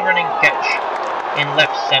fine running catch in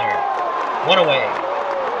left center. 1 away.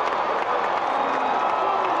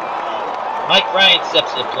 Mike Ryan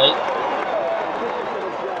steps to the plate.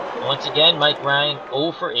 Once again, Mike Ryan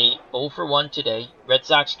 0 for 8, 0 for 1 today. Red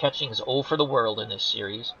Sox catching is 0 for the world in this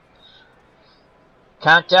series.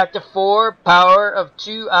 Contact of 4, power of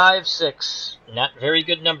 2, eye of 6. Not very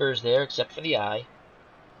good numbers there, except for the eye.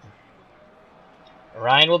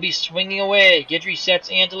 Ryan will be swinging away. Guidry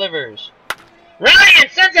sets and delivers. Ryan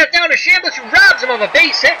sends that down to Chambliss, who robs him of a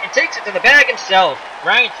base hit and takes it to the bag himself.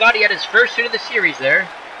 Ryan thought he had his first hit of the series there.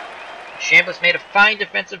 Chambliss made a fine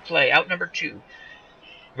defensive play, out number 2.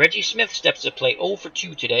 Reggie Smith steps to play 0 for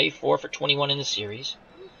 2 today, 4 for 21 in the series.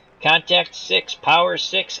 Contact 6, power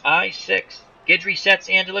 6, eye 6. Guidry sets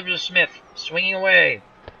and delivers to Smith, swinging away.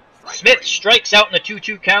 Smith strikes out in the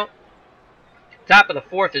 2-2 count. Top of the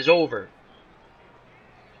 4th is over.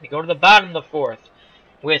 We go to the bottom of the 4th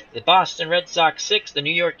with the Boston Red Sox 6, the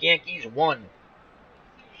New York Yankees 1.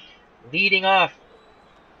 Leading off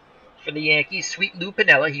for the Yankees, Sweet Lou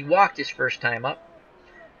Piniella. He walked his first time up.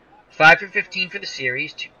 5 for 15 for the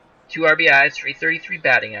series, 2 RBIs, 333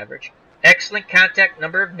 batting average. Excellent contact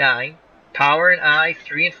number of 9. Power and eye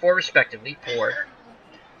 3 and 4 respectively, 4.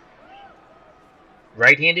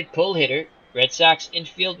 Right-handed pull hitter. Red Sox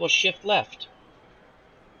infield will shift left.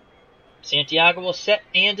 Santiago will set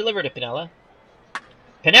and deliver to Piniella.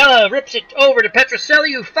 Piniella rips it over to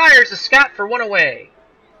Petrocelli, who fires the Scott for 1 away.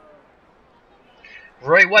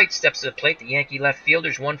 Roy White steps to the plate. The Yankee left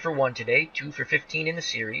fielder's 1 for 1 today, 2 for 15 in the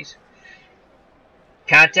series.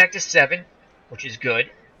 Contact of 7, which is good.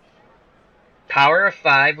 Power of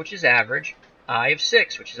 5, which is average. Eye of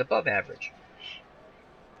 6, which is above average.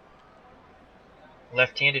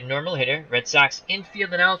 Left-handed normal hitter. Red Sox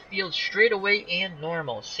infield and outfield straightaway and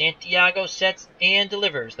normal. Santiago sets and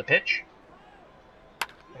delivers the pitch.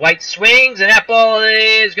 White swings, and that ball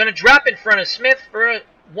is going to drop in front of Smith for a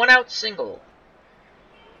 1-out single.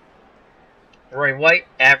 Roy White,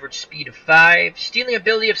 average speed of 5, stealing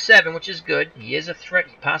ability of 7, which is good. He is a threat.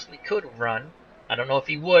 He possibly could run. I don't know if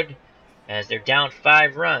he would, as they're down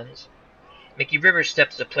 5 runs. Mickey Rivers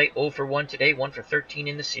steps to the plate 0 for 1 today, 1 for 13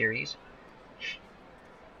 in the series.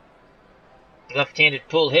 Left-handed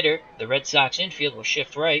pull hitter. The Red Sox infield will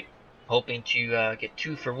shift right, hoping to get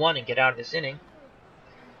 2 for 1 and get out of this inning.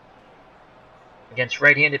 Against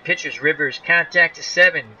right-handed pitchers, Rivers contact to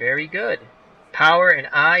 7, very good. Power and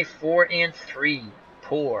eye 4 and 3,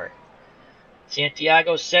 poor.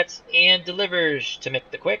 Santiago sets and delivers to Mick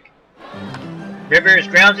the Quick. Rivers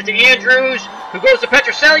grounds it to Andrews, who goes to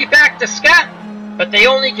Petrocelli, back to Scott, but they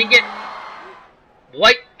only can get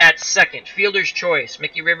White at second. Fielder's choice.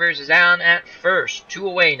 Mickey Rivers is on at first. 2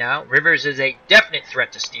 away now. Rivers is a definite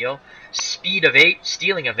threat to steal. Speed of 8,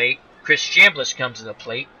 stealing of 8. Chris Chambliss comes to the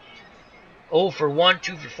plate. 0 for 1,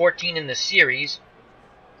 2 for 14 in the series.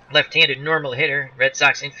 Left-handed normal hitter. Red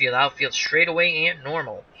Sox infield, outfield straightaway and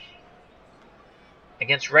normal.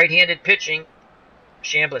 Against right-handed pitching,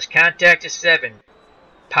 Chambliss contact is 7.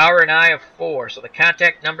 Power and eye of 4. So the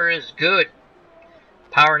contact number is good.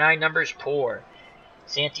 Power and eye number is poor.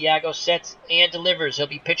 Santiago sets and delivers. He'll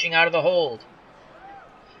be pitching out of the hold.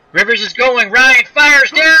 Rivers is going. Ryan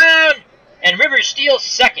fires down. And Rivers steals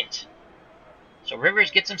second. So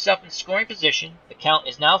Rivers gets himself in scoring position. The count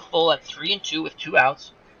is now full at 3-2 with 2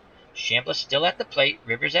 outs. Chambliss still at the plate.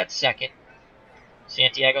 Rivers at second.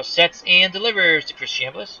 Santiago sets and delivers to Chris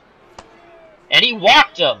Chambliss. And he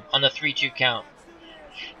walked him on the 3-2 count.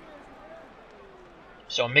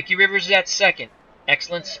 So Mickey Rivers is at second.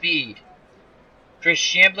 Excellent speed. Chris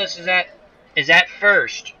Chambliss is at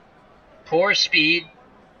first. Poor speed.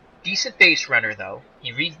 Decent base runner, though.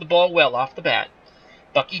 He reads the ball well off the bat.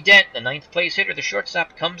 Bucky Dent, the 9th place hitter, the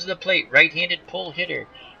shortstop, comes to the plate. Right-handed pull hitter.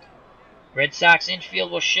 Red Sox infield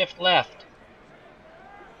will shift left.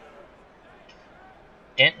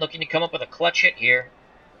 Dent looking to come up with a clutch hit here.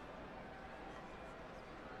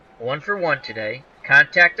 1 for 1 today.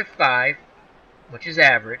 Contact of 5, which is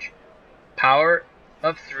average. Power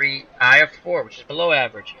of 3, eye of 4, which is below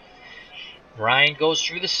average. Ryan goes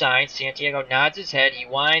through the sign. Santiago nods his head. He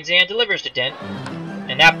winds and delivers to Dent.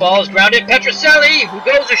 And that ball is grounded. Petrocelli, who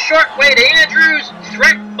goes a short way to Andrews.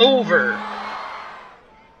 Threat over.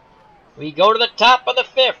 We go to the top of the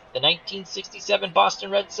 5th. The 1967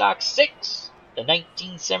 Boston Red Sox 6. The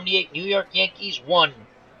 1978 New York Yankees 1.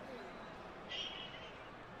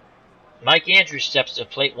 Mike Andrews steps to the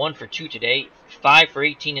plate 1 for 2 today. 5 for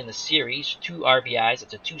 18 in the series. 2 RBIs.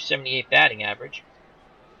 It's a .278 batting average.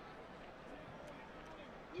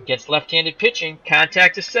 Against left-handed pitching,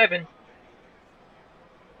 contact is 7.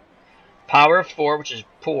 Power of 4, which is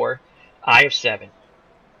poor. Eye of 7.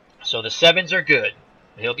 So the 7s are good.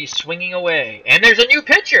 He'll be swinging away. And there's a new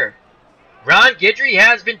pitcher. Ron Guidry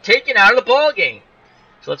has been taken out of the ball game.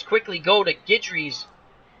 So let's quickly go to Guidry's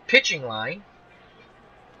pitching line,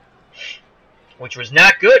 which was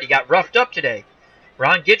not good. He got roughed up today.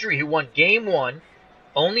 Ron Guidry, who won Game 1,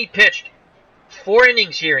 only pitched 4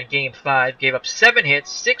 innings here in Game 5, gave up 7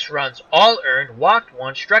 hits, 6 runs, all earned, walked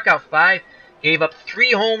 1, struck out 5, gave up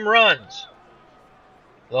 3 home runs.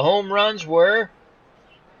 The home runs were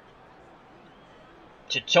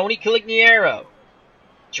to Tony Caligiero,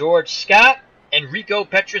 George Scott, and Rico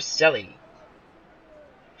Petrocelli.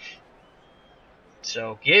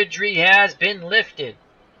 So Guidry has been lifted.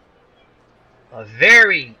 A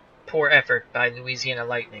very poor effort by Louisiana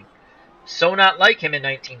Lightning. So not like him in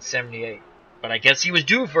 1978. But I guess he was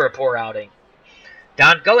due for a poor outing.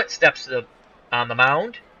 Don Gullett steps on the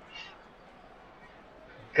mound.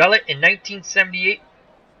 Gullett in 1978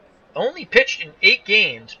 only pitched in 8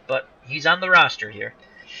 games, but he's on the roster here.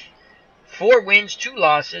 4 wins, 2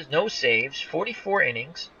 losses, no saves, 44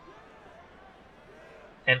 innings,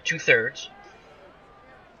 and 2/3.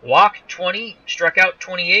 Walked 20, struck out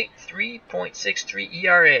 28, 3.63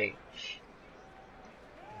 ERA.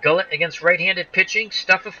 Gullett against right-handed pitching,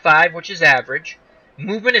 stuff of 5, which is average.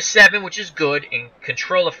 Movement of 7, which is good, and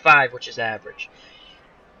control of 5, which is average.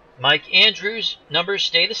 Mike Andrews' numbers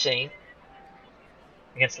stay the same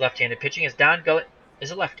against left-handed pitching, as Don Gullett is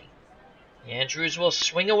a lefty. Andrews will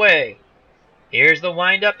swing away. Here's the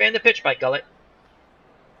windup and the pitch by Gullett.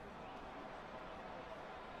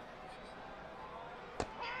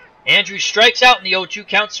 Andrews strikes out in the 0-2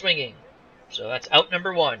 count swinging. So that's out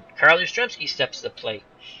number 1. Carl Yastrzemski steps to the plate.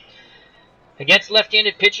 Against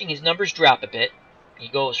left-handed pitching, his numbers drop a bit. He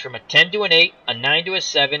goes from a 10 to an 8, a 9 to a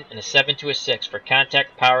 7, and a 7 to a 6 for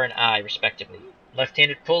contact, power, and eye, respectively.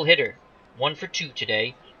 Left-handed pull hitter, 1 for 2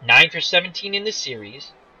 today, 9 for 17 in the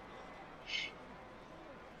series.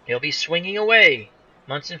 He'll be swinging away.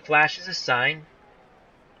 Munson flashes a sign.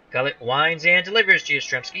 Gullett winds and delivers to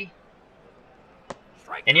Yastrzemski.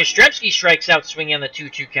 And Yastrzemski strikes out swinging on the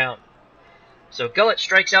 2-2 count. So Gullett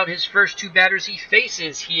strikes out his first 2 batters he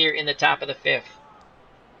faces here in the top of the 5th.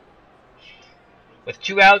 With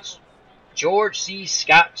 2 outs, George C.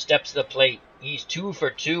 Scott steps to the plate. He's 2 for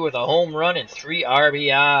 2 with a home run and 3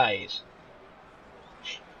 RBIs.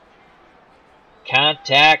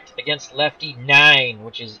 Contact against lefty 9,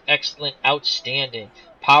 which is excellent, outstanding.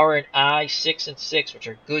 Power and eye 6 and 6, which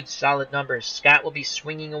are good, solid numbers. Scott will be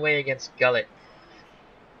swinging away against Gullett.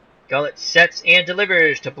 Gullett sets and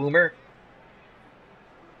delivers to Boomer.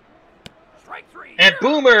 And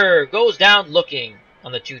Boomer goes down looking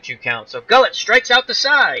on the 2-2 count. So Gullett strikes out the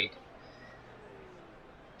side.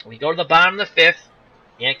 We go to the bottom of the 5th.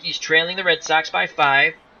 Yankees trailing the Red Sox by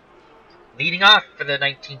 5. Leading off for the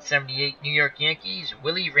 1978 New York Yankees,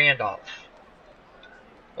 Willie Randolph.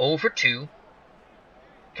 0 for 2.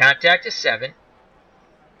 Contact is 7.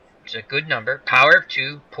 Which is a good number. Power of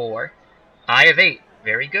 2, poor. Eye of 8.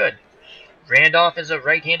 Very good. Randolph is a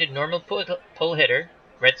right-handed normal pull hitter.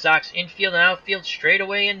 Red Sox infield and outfield straight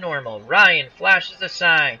away in normal. Ryan flashes the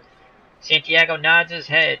sign. Santiago nods his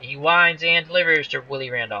head. He winds and delivers to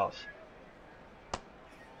Willie Randolph.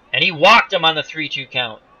 And he walked him on the 3-2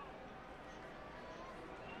 count.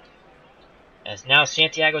 As now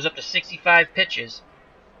Santiago's up to 65 pitches.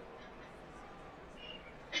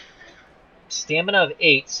 Stamina of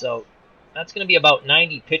 8, so that's going to be about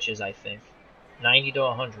 90 pitches, I think. 90 to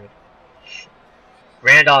 100.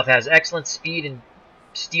 Randolph has excellent speed and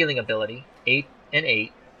stealing ability. 8 and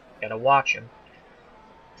 8. Gotta watch him.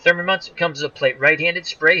 Thurman Munson comes to the plate. Right-handed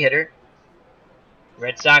spray hitter.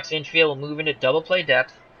 Red Sox infield will move into double play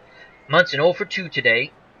depth. Munson 0 for 2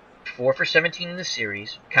 today. 4 for 17 in the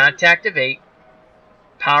series. Contact of 8.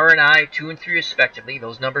 Power and eye 2 and 3 respectively.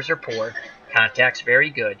 Those numbers are poor. Contact's very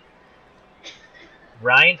good.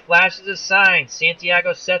 Ryan flashes a sign.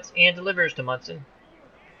 Santiago sets and delivers to Munson.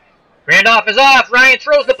 Randolph is off. Ryan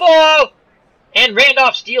throws the ball. And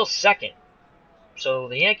Randolph steals second. So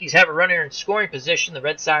the Yankees have a runner in scoring position. The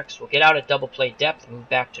Red Sox will get out at double play depth and move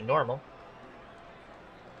back to normal.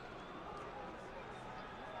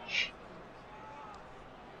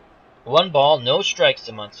 One ball, no strikes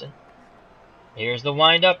to Munson. Here's the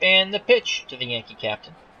windup and the pitch to the Yankee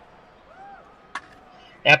captain.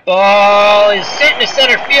 That ball is sent into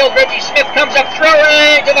center field. Reggie Smith comes up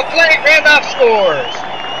throwing to the plate. Randolph scores.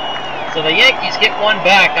 So the Yankees get one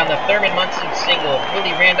back on the Thurman Munson single.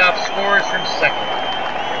 Willie Randolph scores from second.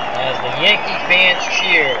 As the Yankee fans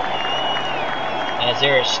cheer. As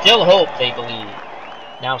there is still hope, they believe.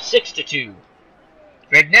 Now 6-2.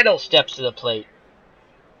 Greg Nettles steps to the plate.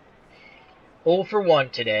 0 for 1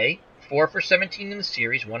 today. 4 for 17 in the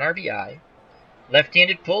series. 1 RBI.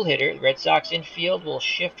 Left-handed pull hitter. Red Sox infield will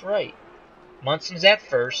shift right. Munson's at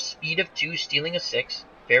first. Speed of 2, stealing a 6.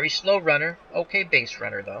 Very slow runner. Okay base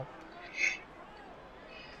runner, though.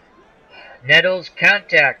 Nettles,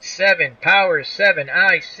 contact, 7. Power, 7.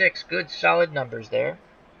 I, 6. Good, solid numbers there.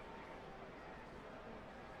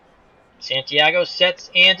 Santiago sets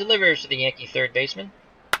and delivers to the Yankee third baseman.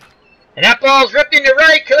 And that ball's ripped into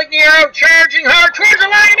right. Calignero charging hard towards the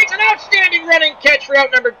line. Makes an outstanding running catch for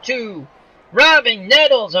out number 2. Robbing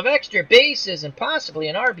Nettles of extra bases and possibly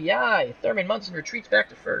an RBI. Thurman Munson retreats back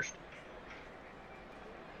to first.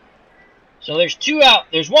 So there's 2 out.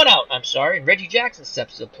 There's 1 out, I'm sorry. And Reggie Jackson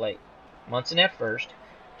steps to the plate. Munson at first.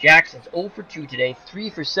 Jackson's 0 for 2 today. 3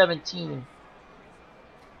 for 17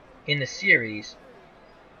 in the series.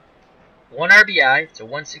 1 RBI. It's a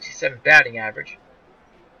 167 batting average.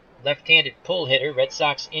 Left-handed pull hitter. Red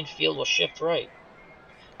Sox infield will shift right.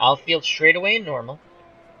 Outfield straightaway and normal.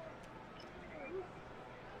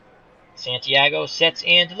 Santiago sets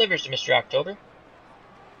and delivers to Mr. October.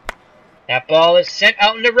 That ball is sent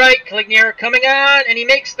out into right. Calignero coming on, and he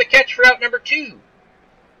makes the catch for out number 2.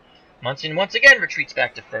 Munson once again retreats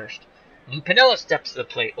back to first. Lou Piniella steps to the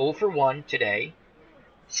plate. 0 for 1 today.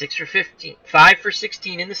 6 for 15. 5 for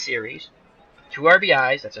 16 in the series. 2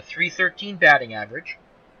 RBIs. That's a 313 batting average.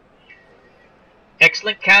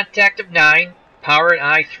 Excellent contact of 9. Power and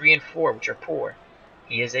I 3 and 4, which are poor.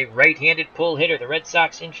 He is a right-handed pull hitter. The Red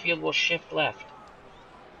Sox infield will shift left.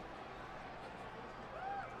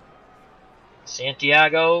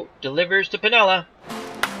 Santiago delivers to Piniella.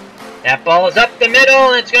 That ball is up the middle,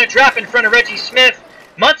 and it's going to drop in front of Reggie Smith.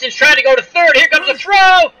 Munson's trying to go to third. Here comes the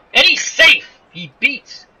throw, and he's safe. He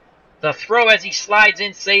beats the throw as he slides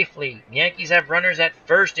in safely. The Yankees have runners at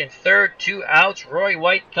first and third. 2 outs. Roy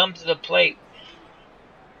White comes to the plate.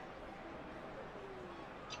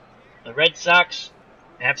 The Red Sox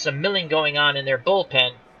have some milling going on in their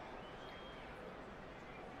bullpen.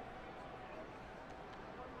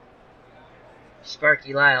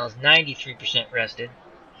 Sparky Lyle is 93% rested.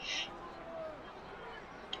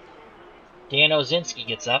 Dan Ozinski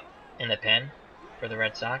gets up in the pen for the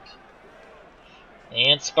Red Sox.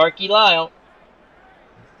 And Sparky Lyle.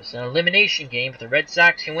 It's an elimination game. If the Red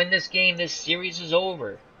Sox can win this game, this series is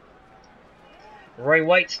over. Roy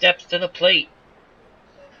White steps to the plate.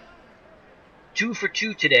 2 for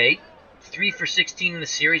 2 today. 3 for 16 in the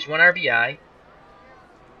series. 1 RBI.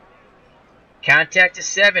 Contact is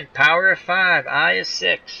 7. Power of 5. I is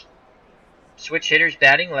 6. Switch hitters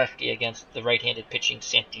batting lefty against the right-handed pitching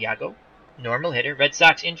Santiago. Normal hitter. Red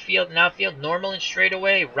Sox infield and outfield normal and straight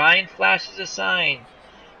away. Ryan flashes a sign.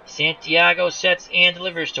 Santiago sets and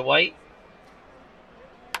delivers to White.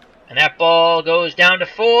 And that ball goes down to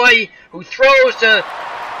Foy, who throws to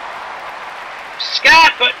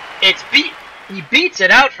Scott, but it's he beats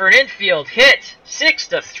it out for an infield hit.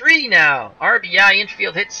 6-3 now. RBI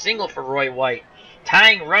infield hit single for Roy White.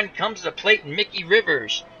 Tying run comes to the plate and Mickey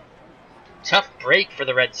Rivers. Tough break for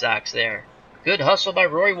the Red Sox there. Good hustle by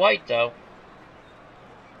Roy White, though.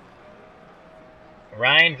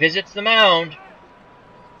 Ryan visits the mound.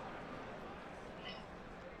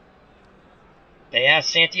 They ask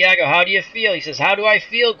Santiago, how do you feel? He says, how do I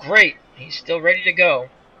feel? Great. He's still ready to go.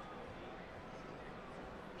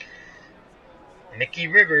 Mickey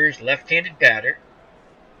Rivers, left-handed batter.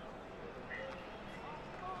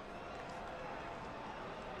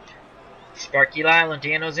 Sparky Lyle and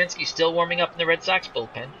Dan Ozinski still warming up in the Red Sox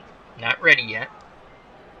bullpen. Not ready yet.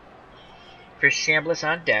 Chris Chambliss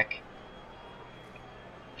on deck.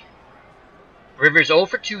 Rivers 0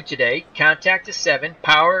 for 2 today. Contact is 7.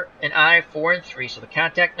 Power and I 4 and 3. So the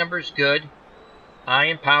contact number is good. I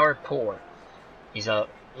and power poor. He's a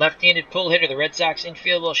left-handed pull hitter. The Red Sox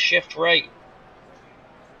infield will shift right.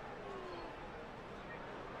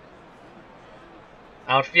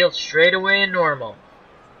 Outfield straightaway and normal.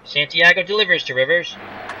 Santiago delivers to Rivers.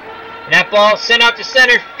 And that ball sent out to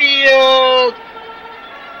center field.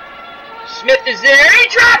 Smith is there. He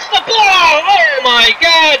drops the ball. Oh my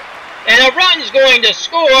God. And a run's going to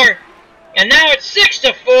score. And now it's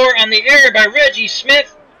 6-4 on the error by Reggie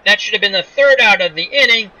Smith. That should have been the third out of the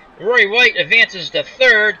inning. Roy White advances to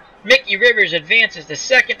third. Mickey Rivers advances to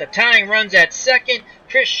second. The tying run's at second.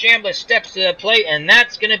 Chris Chambliss steps to the plate. And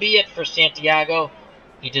that's going to be it for Santiago.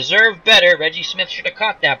 He deserved better. Reggie Smith should have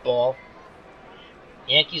caught that ball.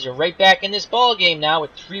 Yankees are right back in this ball game now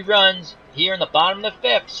with 3 runs here in the bottom of the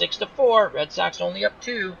 5th. 6-4. Red Sox only up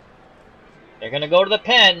 2. They're going to go to the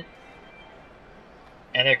pen.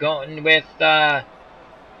 And they're going with okay,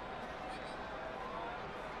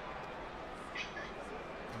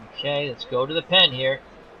 let's go to the pen here.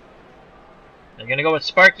 They're going to go with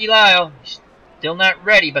Sparky Lyle. He's still not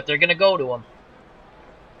ready, but they're going to go to him.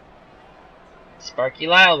 Sparky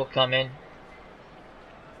Lyle will come in.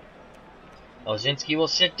 Ozinski will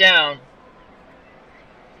sit down.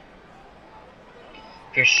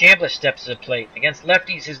 Pierce Chambliss steps to the plate. Against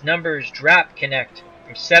lefties, his numbers drop connect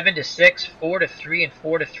from 7 to 6, 4 to 3, and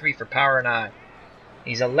 4 to 3 for power and I.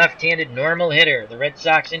 He's a left-handed normal hitter. The Red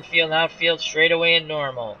Sox infield and outfield straightaway and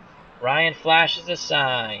normal. Ryan flashes a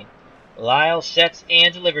sign. Lyle sets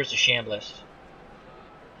and delivers to Chambliss.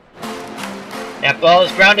 That ball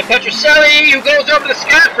is grounded to Petrocelli, who goes over to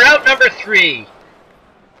Scott for out number 3.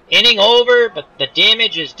 Inning over, but the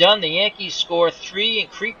damage is done. The Yankees score 3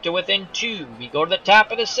 and creep to within 2. We go to the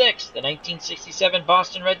top of the 6th. The 1967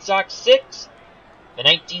 Boston Red Sox 6. The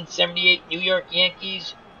 1978 New York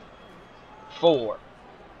Yankees 4.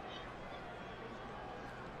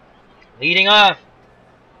 Leading off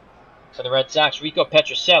for the Red Sox, Rico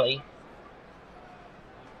Petrocelli.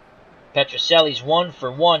 Petrocelli's 1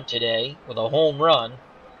 for 1 today with a home run.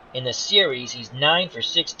 In the series, he's 9 for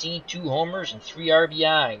 16, 2 homers, and 3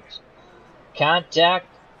 RBIs. Contact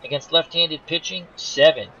against left-handed pitching,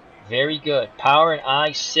 7. Very good. Power and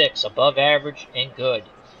I, 6. Above average and good.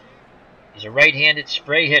 He's a right-handed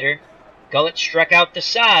spray hitter. Gullett struck out the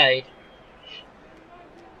side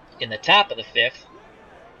in the top of the 5th.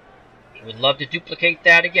 He would love to duplicate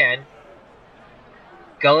that again.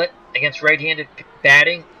 Gullett against right-handed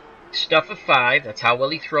batting, stuff of 5. That's how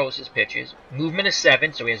well he throws his pitches. Movement is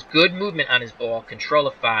 7, so he has good movement on his ball. Control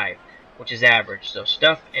of 5, which is average. So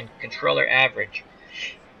stuff and control are average.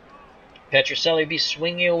 Petrocelli will be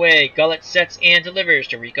swinging away. Gullett sets and delivers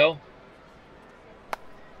to Rico.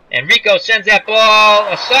 And Rico sends that ball.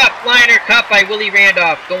 A soft liner caught by Willie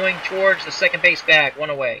Randolph going towards the second base bag. 1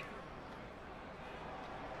 away.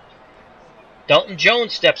 Dalton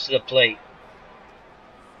Jones steps to the plate.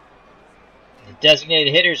 The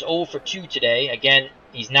designated hitter is 0 for 2 today. Again,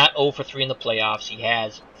 he's not 0 for 3 in the playoffs. He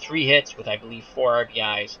has 3 hits with, I believe, 4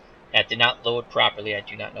 RBIs. That did not load properly. I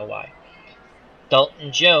do not know why.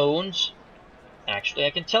 Dalton Jones. Actually,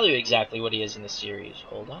 I can tell you exactly what he is in the series.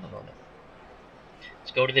 Hold on a moment.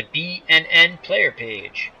 Let's go to the BNN player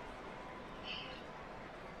page.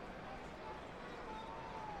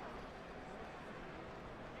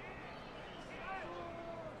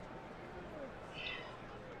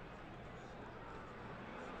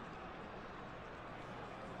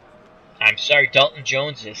 I'm sorry, Dalton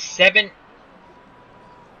Jones is 7. Is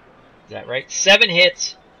that right? 7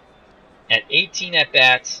 hits at 18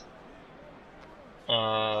 at-bats.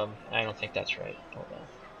 I don't think that's right. Hold on.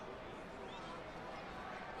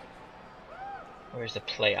 Where's the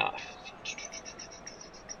playoff?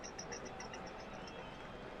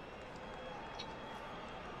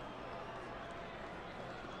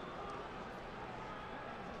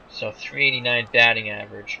 So 389 batting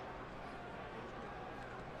average.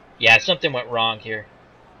 Yeah, something went wrong here.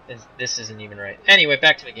 This isn't even right. Anyway,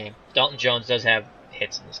 back to the game. Dalton Jones does have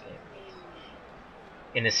hits in this game.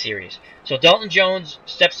 In this series. So Dalton Jones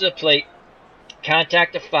steps to the plate.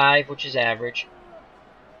 Contact of 5, which is average.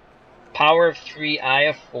 Power of 3, I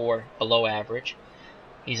of 4, below average.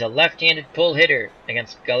 He's a left-handed pull hitter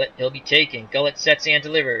against Gullett. He'll be taking. Gullett sets and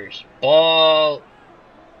delivers. Ball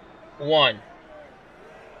 1.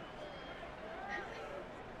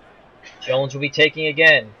 Jones will be taking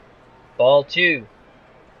again. Ball 2.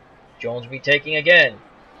 Jones will be taking again.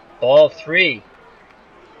 Ball 3.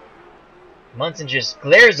 Munson just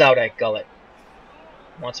glares out at Gullett.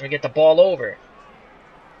 Wants him to get the ball over.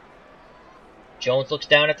 Jones looks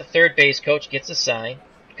down at the third base coach, gets a sign.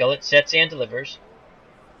 Gullett sets and delivers.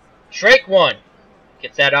 Strike 1.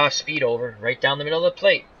 Gets that off speed over, right down the middle of the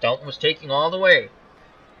plate. Dalton was taking all the way.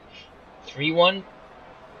 3-1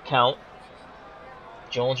 count.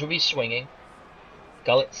 Jones will be swinging.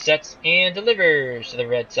 Gullett sets and delivers to the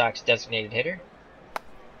Red Sox designated hitter.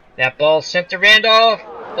 That ball sent to Randolph.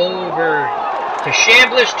 Over to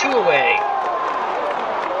Chambliss, 2 away.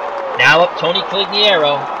 Now up Tony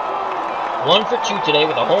Colignero. 1 for 2 today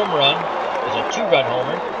with a home run. It was a 2-run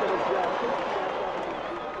homer.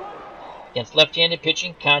 Against left-handed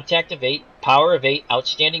pitching, contact of 8, power of 8,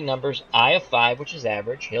 outstanding numbers, I of 5, which is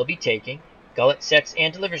average. He'll be taking. Gullett sets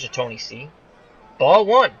and delivers to Tony C. Ball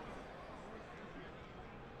 1.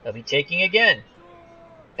 He'll be taking again.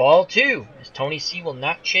 Ball 2, as Tony C will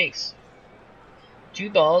not chase. 2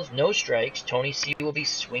 balls, no strikes. Tony C will be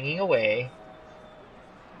swinging away.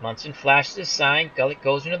 Munson flashes his sign. Gullett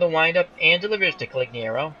goes into the windup and delivers to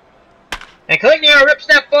Colignero. And Colignero rips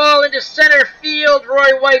that ball into center field.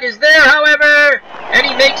 Roy White is there, however, and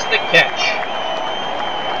he makes the catch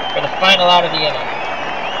for the final out of the inning.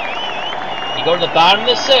 You go to the bottom of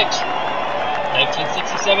the 6th.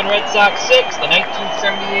 1967 Red Sox 6, the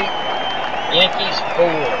 1978 Yankees 4.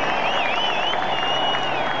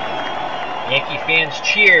 Yankee fans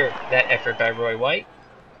cheer that effort by Roy White.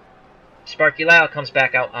 Sparky Lyle comes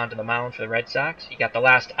back out onto the mound for the Red Sox. He got the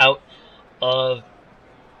last out of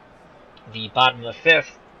the bottom of the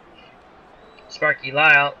 5th. Sparky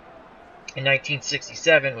Lyle in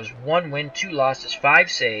 1967 was 1 win, 2 losses,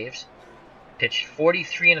 5 saves. Pitched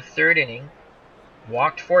 43 1/3 inning.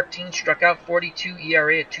 Walked 14, struck out 42,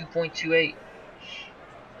 ERA at 2.28.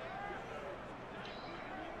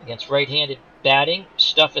 Against right-handed batting,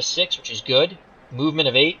 stuff of 6, which is good. Movement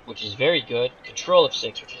of 8, which is very good. Control of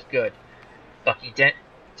 6, which is good. Bucky Dent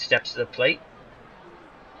steps to the plate.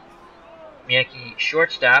 Yankee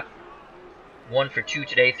shortstop, 1 for 2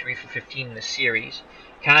 today, 3 for 15 in the series.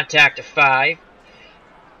 Contact of 5,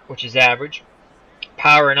 which is average.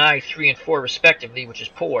 Power and eye, 3 and 4 respectively, which is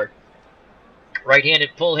poor.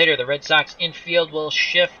 Right-handed pull hitter, the Red Sox infield will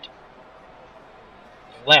shift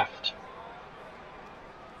left.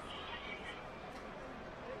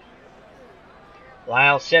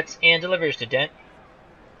 Lyle sets and delivers to Dent.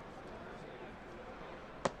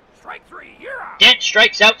 Strike 3, you're out. Dent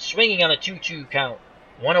strikes out swinging on a 2-2 count.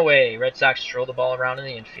 1 away. Red Sox throw the ball around in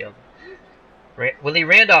the infield. Willie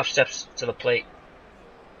Randolph steps to the plate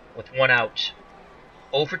with 1 out.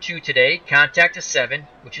 0 for 2 today. Contact of 7,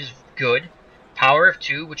 which is good. Power of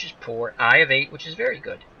 2, which is poor. Eye of 8, which is very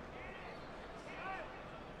good.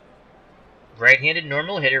 Right-handed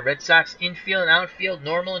normal hitter. Red Sox infield and outfield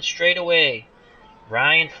normal and straight away.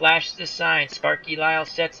 Ryan flashes the sign. Sparky Lyle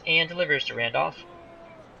sets and delivers to Randolph.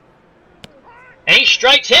 And he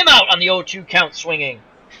strikes him out on the 0-2 count swinging.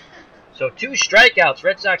 So 2 strikeouts.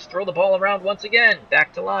 Red Sox throw the ball around once again.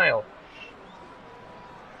 Back to Lyle.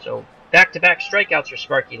 So back-to-back strikeouts for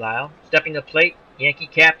Sparky Lyle. Stepping to the plate, Yankee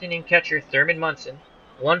captain and catcher Thurman Munson.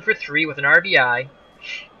 1 for 3 with an RBI.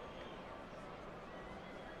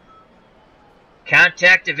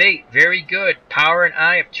 Contact of 8, very good. Power and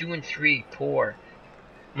eye of 2 and 3, poor.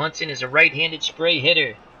 Munson is a right-handed spray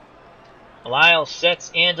hitter. Lyle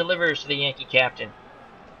sets and delivers to the Yankee captain.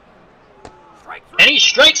 And he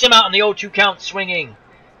strikes him out on the 0-2 count swinging.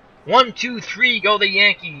 1, 2, 3 go the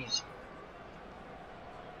Yankees.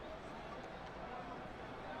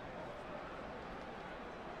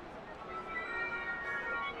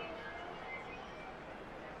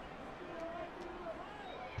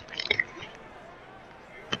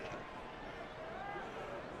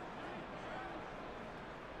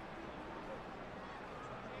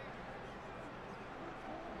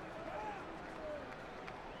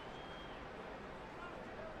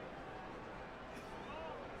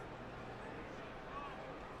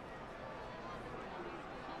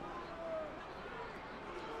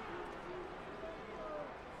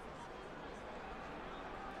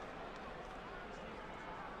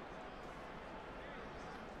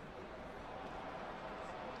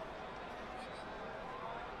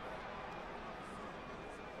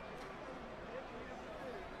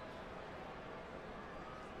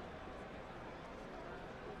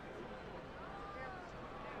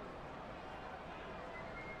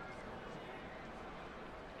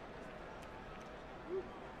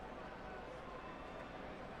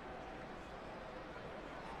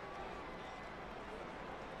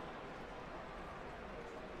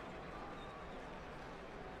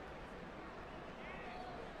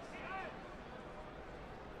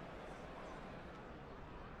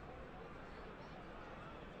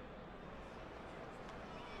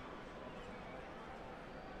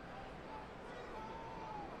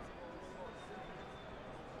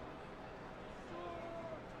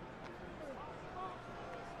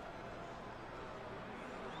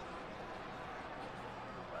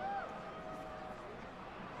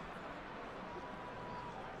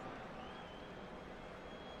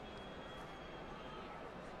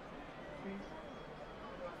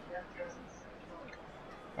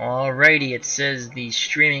 Alrighty, it says the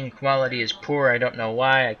streaming quality is poor. I don't know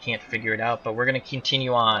why. I can't figure it out, but we're going to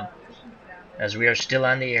continue on, as we are still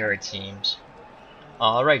on the air, it seems.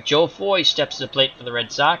 Alright, Joe Foy steps to the plate for the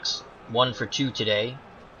Red Sox. 1 for 2 today.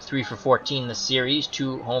 3 for 14 in the series.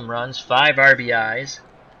 2 home runs, 5 RBIs.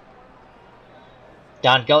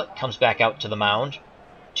 Don Gullett comes back out to the mound.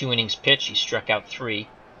 2 innings pitched. He struck out 3.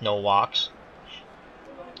 No walks.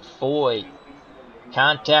 Foy.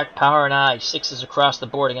 Contact, power, and eye. 6s across the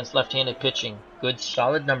board against left-handed pitching. Good,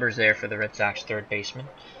 solid numbers there for the Red Sox third baseman.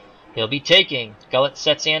 He'll be taking. Gullett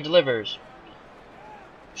sets and delivers.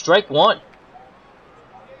 Strike 1.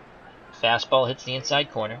 Fastball hits the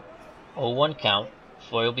inside corner. 0-1 count.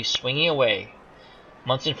 Foy will be swinging away.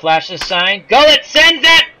 Munson flashes a sign. Gullett sends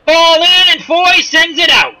that ball in, and Foy sends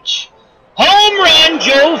it out. Home run,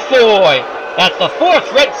 Joe Foy. That's the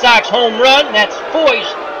 4th Red Sox home run. That's Foy's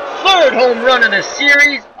third home run in the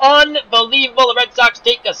series. Unbelievable. The Red Sox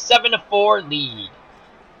take a 7-4 lead.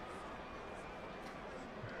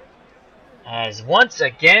 As once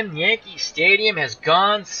again, Yankee Stadium has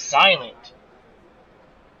gone silent.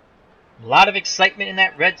 A lot of excitement in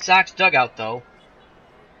that Red Sox dugout, though.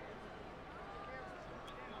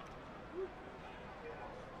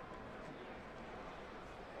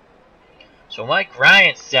 So Mike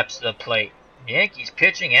Ryan steps to the plate. Yankees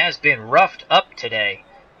pitching has been roughed up today.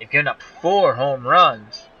 They've given up 4 home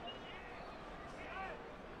runs.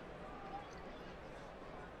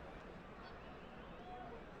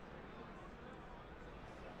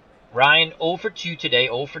 Ryan 0 for 2 today,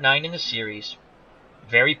 0 for 9 in the series.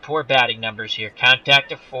 Very poor batting numbers here.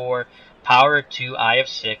 Contact of 4, power of 2, eye of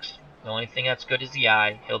 6. The only thing that's good is the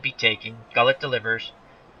eye. He'll be taking. Gullet delivers.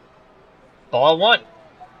 Ball 1.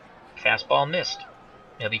 Fastball missed.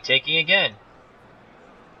 He'll be taking again.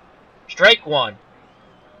 Strike 1.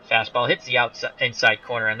 Fastball hits the inside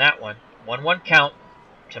corner on that one. 1-1 count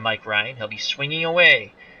to Mike Ryan. He'll be swinging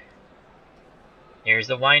away. Here's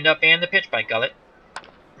the windup and the pitch by Gullet.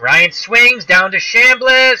 Ryan swings down to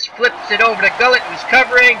Chambliss. Flips it over to Gullet, who's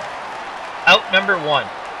covering. Out number 1.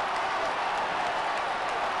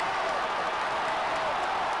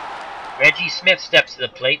 Reggie Smith steps to the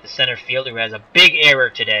plate, the center fielder who has a big error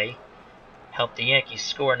today. Helped the Yankees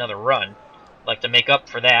score another run. Like to make up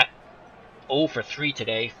for that. 0 for 3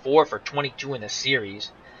 today, 4 for 22 in the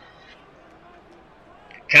series.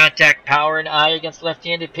 Contact, power, and eye against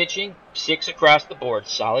left-handed pitching. 6 across the board.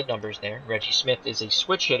 Solid numbers there. Reggie Smith is a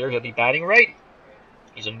switch hitter. He'll be batting righty.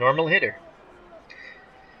 He's a normal hitter.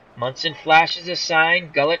 Munson flashes a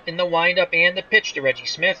sign. Gullet in the windup and the pitch to Reggie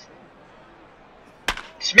Smith.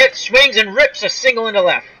 Smith swings and rips a single into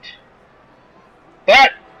left.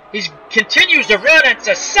 But he continues to run. It's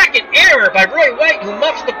a second error by Roy White, who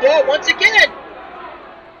muffs the ball once again.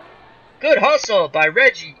 Good hustle by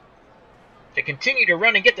Reggie to continue to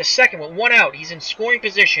run and get the second with 1 out. He's in scoring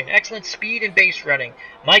position. Excellent speed and base running.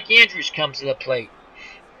 Mike Andrews comes to the plate.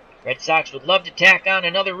 Red Sox would love to tack on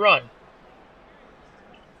another run,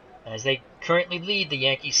 as they currently lead the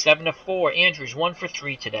Yankees 7-4. Andrews 1 for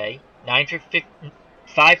 3 today.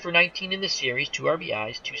 5 for 19 in the series. 2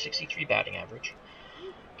 RBIs. 263 batting average.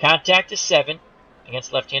 Contact is 7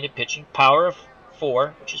 against left-handed pitching. Power of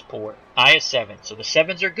 4, which is poor. Eye of 7. So the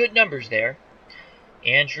 7s are good numbers there.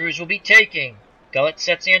 Andrews will be taking. Gullet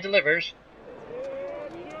sets and delivers.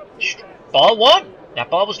 Ball 1. That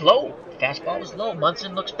ball was low. Fastball was low.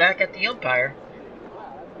 Munson looks back at the umpire.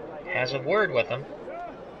 Has a word with him.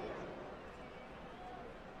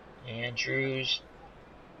 Andrews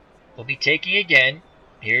will be taking again.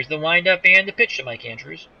 Here's the windup and the pitch to Mike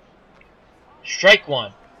Andrews. Strike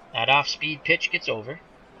 1. That off-speed pitch gets over.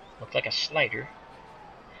 Looked like a slider.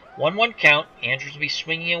 1-1 count. Andrews will be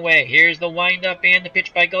swinging away. Here's the windup and the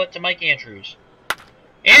pitch by Gullet to Mike Andrews.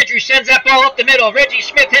 Andrews sends that ball up the middle. Reggie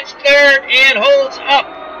Smith hits third and holds up.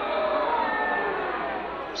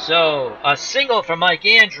 So, a single for Mike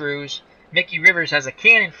Andrews. Mickey Rivers has a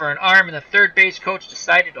cannon for an arm, and the third base coach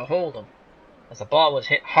decided to hold him, as the ball was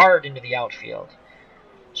hit hard into the outfield.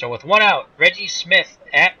 So with 1 out, Reggie Smith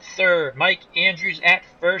at third, Mike Andrews at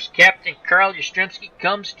first. Captain Carl Yastrzemski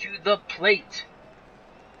comes to the plate.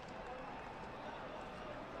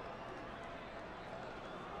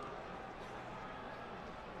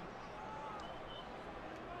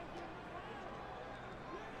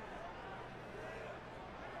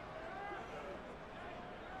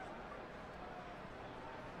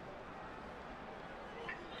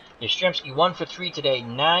 Yastrzemski 1 for 3 today,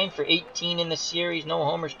 9 for 18 in the series, no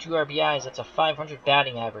homers, 2 RBIs. That's a .500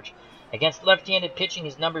 batting average. Against left-handed pitching,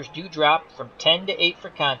 his numbers do drop from 10 to 8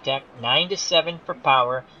 for contact, 9 to 7 for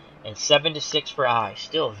power, and 7 to 6 for eye.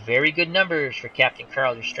 Still very good numbers for Captain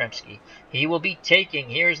Carl Yastrzemski. He will be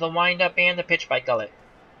taking. Here's the windup and the pitch by Gullet.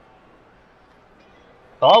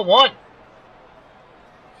 Ball 1.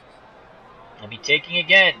 He'll be taking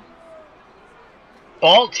again.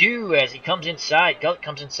 Ball 2 as he comes inside. Gullet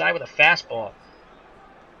comes inside with a fastball.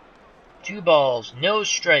 2 balls, no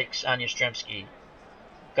strikes on Yastrzemski.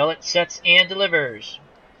 Gullet sets and delivers.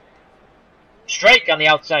 Strike on the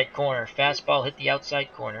outside corner. Fastball hit the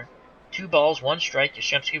outside corner. 2 balls, 1 strike.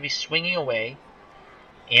 Yastrzemski will be swinging away.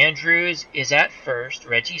 Andrews is at first.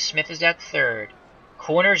 Reggie Smith is at third.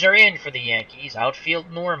 Corners are in for the Yankees.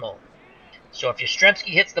 Outfield normal. So if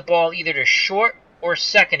Yastrzemski hits the ball either to short or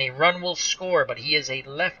second, a run will score, but he is a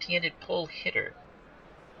left-handed pull hitter.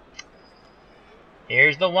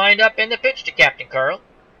 Here's the windup and the pitch to Captain Carl.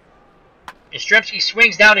 Yastrzemski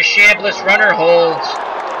swings down to Chambliss. Runner holds.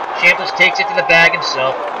 Chambliss takes it to the bag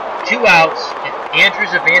himself. 2 outs, and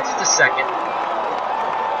Andrews advances to second.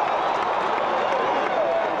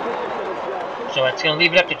 So that's going to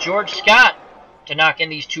leave it up to George Scott to knock in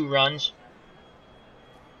these 2 runs.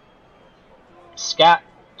 Scott,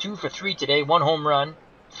 2 for 3 today, 1 home run,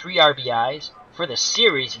 3 RBIs. For the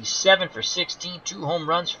series, he's 7 for 16, 2 home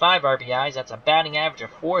runs, 5 RBIs. That's a batting average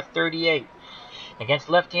of .438. Against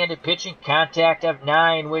left-handed pitching, contact of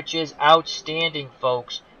 9, which is outstanding,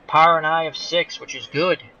 folks. Power and eye of 6, which is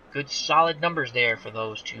good. Good, solid numbers there for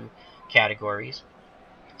those 2 categories.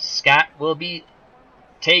 Scott will be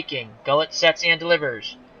taking. Gullett sets and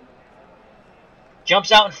delivers.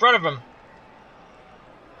 Jumps out in front of him.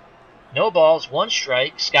 No balls, 1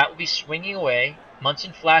 strike. Scott will be swinging away.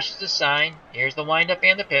 Munson flashes the sign. Here's the windup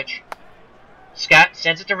and the pitch. Scott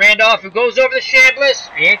sends it to Randolph, who goes over the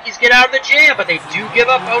Chambliss. The Yankees get out of the jam, but they do give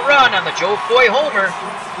up a run on the Joe Foy homer.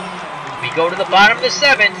 We go to the bottom of the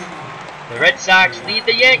 7th. The Red Sox lead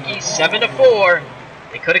the Yankees 7-4.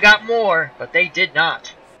 They could have got more, but they did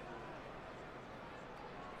not.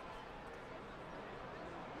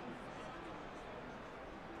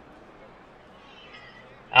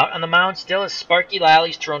 Out on the mound still is Sparky Lyle.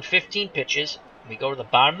 He's thrown 15 pitches. We go to the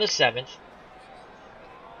bottom of the 7th.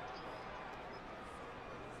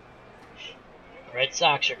 The Red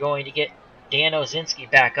Sox are going to get Dan Osinski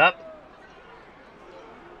back up.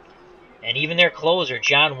 And even their closer,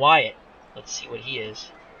 John Wyatt. Let's see what he is.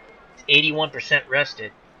 He's 81%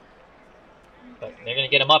 rested. But they're going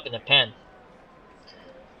to get him up in the pen.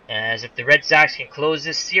 As if the Red Sox can close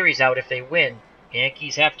this series out if they win,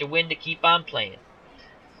 Yankees have to win to keep on playing.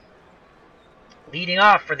 Leading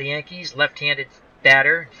off for the Yankees, left-handed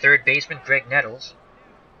batter, 3rd baseman Greg Nettles.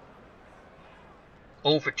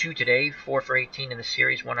 0 for 2 today, 4 for 18 in the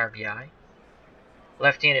series, 1 RBI.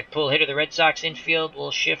 Left-handed pull hitter, the Red Sox infield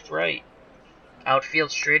will shift right.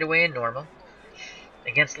 Outfield straightaway and normal.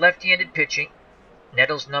 Against left-handed pitching,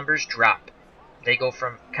 Nettles' numbers drop. They go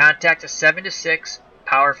from contact to 7-6,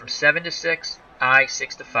 power from 7-6, eye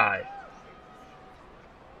 6-5.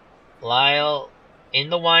 Lyle in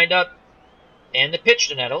the windup. And the pitch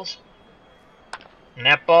to Nettles. And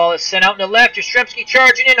that ball is sent out in the left. Yastrzemski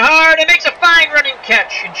charging in hard and makes a fine running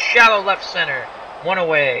catch in shallow left center. 1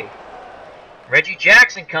 away. Reggie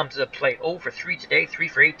Jackson comes to the plate. 0 for 3 today. 3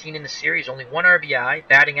 for 18 in the series. Only 1 RBI.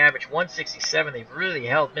 Batting average 167. They've really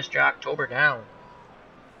held Mr. October down.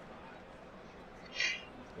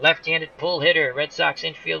 Left-handed pull hitter. Red Sox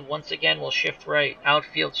infield once again will shift right.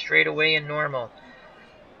 Outfield straightaway and normal.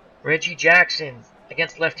 Reggie Jackson.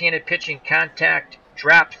 Against left-handed pitching, contact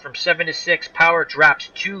dropped from 7-6. Power drops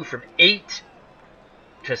 2 from 8-6.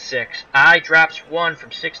 Eye drops 1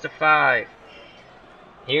 from 6-5.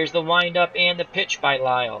 Here's the windup and the pitch by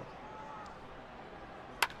Lyle.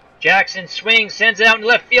 Jackson swings, sends it out in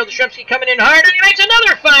left field. Yastrzemski coming in hard, and he makes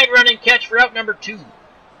another fine running catch for out number 2.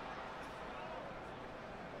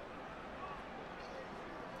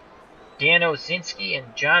 Dan Osinski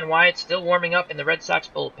and John Wyatt still warming up in the Red Sox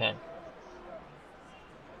bullpen.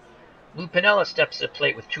 Lou Piniella steps to the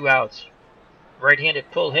plate with 2 outs.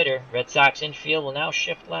 Right-handed pull hitter, Red Sox infield will now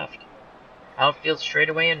shift left. Outfield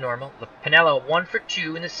straightaway and normal. Piniella 1 for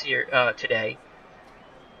 2 in the today.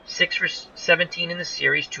 6 for 17 in the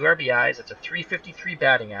series, 2 RBIs. That's a .353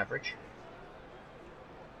 batting average.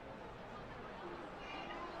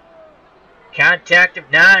 Contact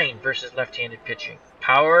of 9 versus left-handed pitching.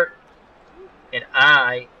 Power and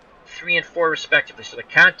eye 3 and 4 respectively. So the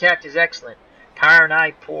contact is excellent. Power and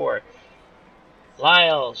eye poor.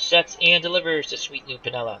 Lyle sets and delivers to sweet Lou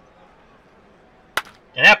Piniella.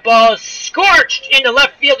 And that ball is scorched into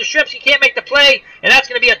left field. Yastrzemski can't make the play, and that's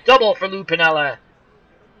going to be a double for Lou Piniella.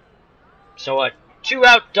 So a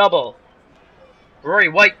 2-out double. Rory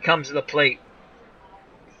White comes to the plate.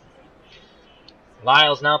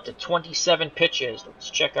 Lyle's now up to 27 pitches.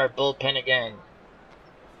 Let's check our bullpen again.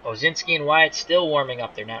 Osinski and Wyatt still warming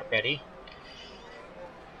up. They're not ready.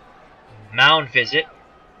 Mound visit.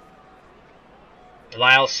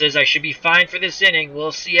 Lyle says I should be fine for this inning.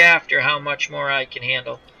 We'll see after how much more I can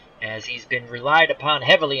handle, as he's been relied upon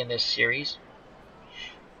heavily in this series.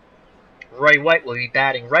 Roy White will be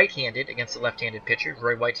batting right-handed against the left-handed pitcher.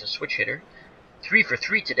 Roy White's a switch hitter. 3 for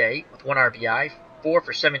 3 today with 1 RBI. 4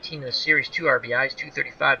 for 17 in the series, 2 RBIs,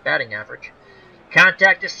 .235 batting average.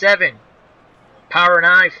 Contact is 7. Power and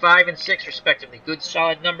eye 5 and 6 respectively. Good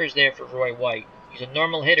solid numbers there for Roy White. He's a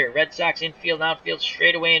normal hitter. Red Sox infield and outfield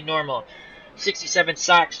straightaway and normal. 67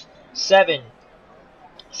 Sox 7.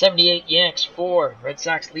 78 Yanks 4. Red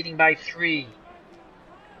Sox leading by 3.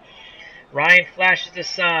 Ryan flashes the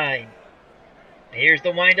sign. Here's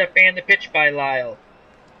the windup and the pitch by Lyle.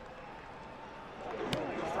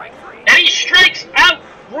 And he strikes out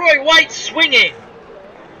Roy White swinging.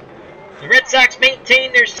 The Red Sox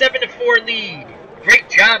maintain their 7-4 lead. Great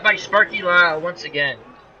job by Sparky Lyle once again.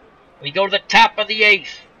 We go to the top of the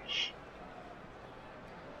 8th.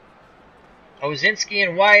 Ozinski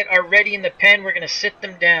and Wyatt are ready in the pen. We're going to sit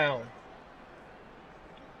them down.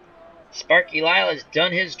 Sparky Lyle has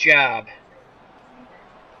done his job.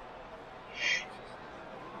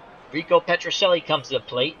 Rico Petrocelli comes to the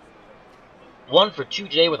plate. 1 for 2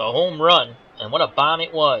 today with a home run. And what a bomb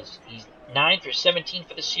it was. He's 9 for 17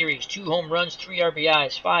 for the series. 2 home runs, 3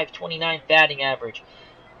 RBIs, 5.29 batting average.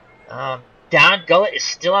 Don Gullett is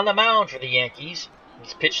still on the mound for the Yankees.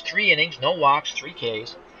 He's pitched 3 innings, no walks, 3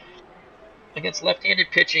 Ks. Against left-handed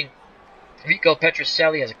pitching, Rico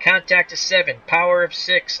Petrocelli has a contact of 7, power of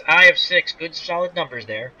 6, eye of 6. Good solid numbers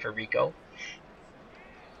there for Rico.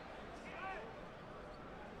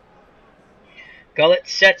 Gullett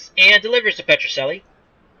sets and delivers to Petrocelli.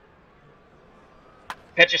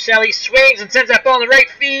 Petrocelli swings and sends that ball in the right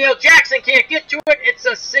field. Jackson can't get to it. It's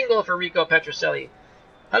a single for Rico Petrocelli.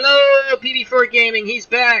 Hello, PB4 Gaming. He's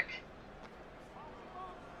back.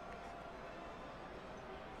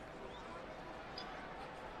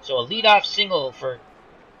 So a leadoff single for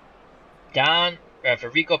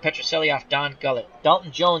Rico Petrocelli off Don Gullett.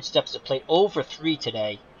 Dalton Jones steps to the plate 0 for 3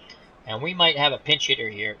 today. And we might have a pinch hitter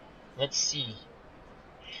here. Let's see.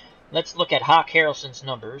 Let's look at Hawk Harrelson's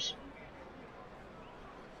numbers.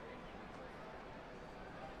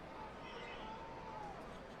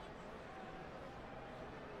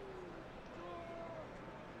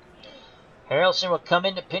 Harrelson will come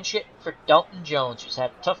in to pinch hit for Dalton Jones, who's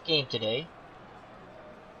had a tough game today.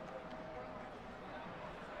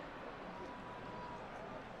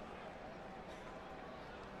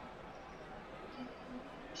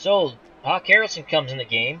 So, Hawk Harrelson comes in the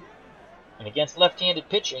game, and against left-handed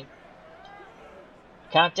pitching,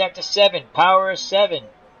 contact of 7, power of 7,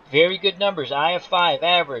 very good numbers, eye of 5,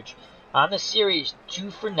 average. On the series,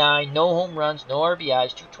 2 for 9, no home runs, no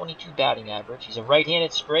RBIs, 222 batting average. He's a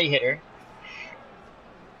right-handed spray hitter.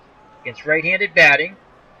 Against right-handed batting,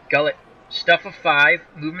 Gullett, stuff of 5,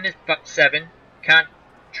 movement is 7,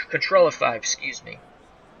 control of 5, excuse me.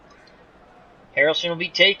 Harrelson will be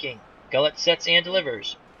taking. Gullett sets and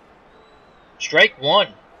delivers. Strike 1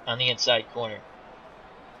 on the inside corner.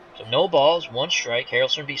 So no balls, 1 strike.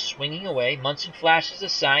 Harrelson will be swinging away. Munson flashes the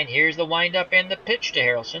sign. Here's the windup and the pitch to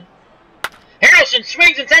Harrelson. Harrelson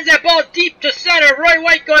swings and sends that ball deep to center. Roy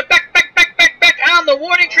White going back on the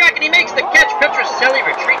warning track, and he makes the catch. Petrocelli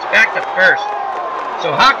retreats back to first.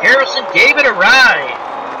 So Hawk Harrelson gave it a ride.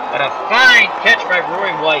 But a fine catch by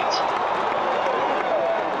Roy White.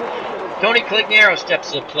 Tony Calignero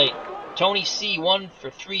steps to the plate. Tony C, 1 for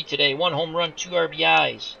 3 today. 1 home run, 2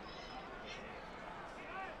 RBIs.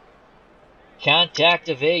 Contact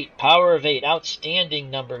of 8, power of 8. Outstanding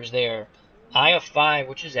numbers there. Eye of 5,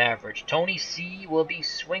 which is average. Tony C will be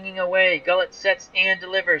swinging away. Gullett sets and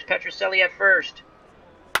delivers. Petrocelli at first.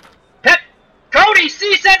 Tony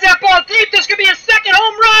C sends that ball deep. This could be a second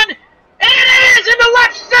home run. And it is into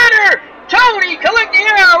left center. Tony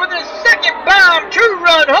Calignero with his second bomb.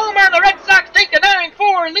 2-run homer. The Red Sox take a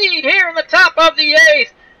 9-4 lead here in the top of the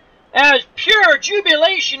 8th. As pure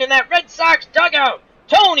jubilation in that Red Sox dugout.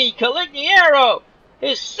 Tony Calignero,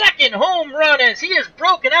 his second home run as he has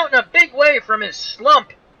broken out in a big way from his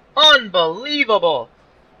slump. Unbelievable.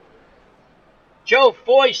 Joe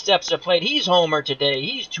Foy steps to the plate. He's homer today.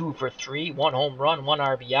 He's 2 for 3. 1 home run, 1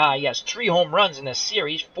 RBI. He has 3 home runs in this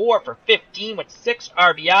series. 4 for 15 with 6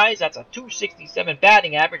 RBIs. That's a 267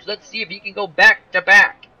 batting average. Let's see if he can go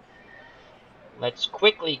back-to-back. Let's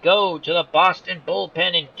quickly go to the Boston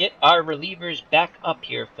bullpen and get our relievers back up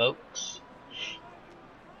here, folks.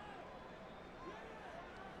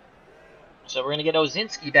 So we're going to get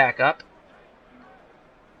Ozinski back up.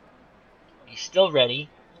 He's still ready.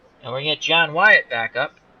 And we're going to get John Wyatt back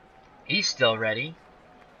up. He's still ready.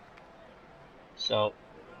 So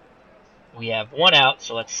we have 1 out,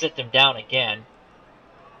 so let's sit them down again.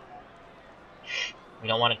 We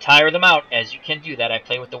don't want to tire them out, as you can do that. I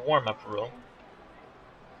play with the warm-up rule.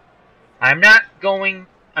 I'm not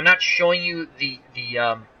showing you the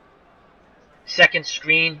second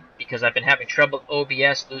screen because I've been having trouble with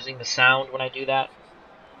OBS losing the sound when I do that.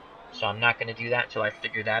 So I'm not going to do that until I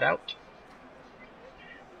figure that out.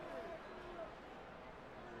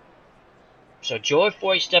 So Joe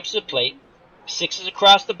Foy steps to the plate. 6s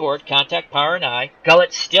across the board. Contact, power, and eye.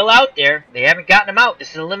 Gullett's still out there. They haven't gotten him out.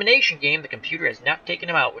 This is an elimination game. The computer has not taken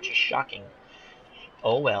him out, which is shocking.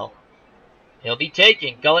 Oh well. He'll be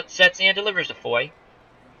taking. Gullett sets and delivers to Foy.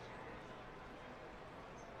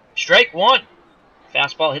 Strike 1.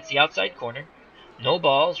 Fastball hits the outside corner. No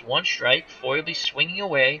balls. 1 strike. Foy will be swinging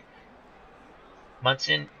away.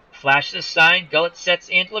 Munson flashes a sign. Gullett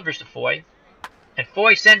sets and delivers to Foy. And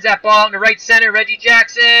Foy sends that ball into right center. Reggie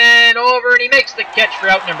Jackson over, and he makes the catch for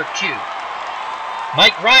out number 2.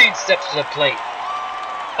 Mike Ryan steps to the plate.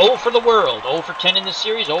 0 for the world. 0 for 10 in the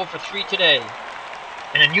series. 0 for 3 today.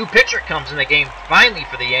 And a new pitcher comes in the game finally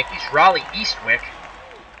for the Yankees, Raleigh Eastwick.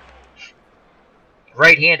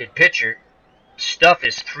 Right-handed pitcher. Stuff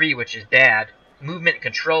is 3, which is bad. Movement and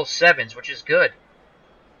control 7s, which is good.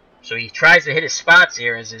 So he tries to hit his spots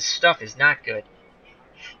here as his stuff is not good.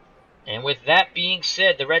 And with that being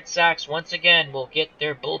said, the Red Sox once again will get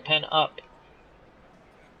their bullpen up.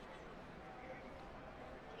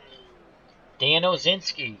 Dan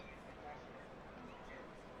Ozinski.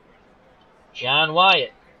 John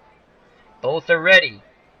Wyatt. Both are ready.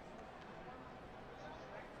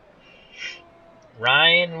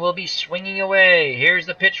 Ryan will be swinging away. Here's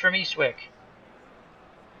the pitch from Eastwick.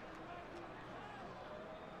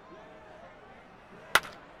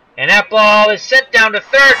 And that ball is sent down to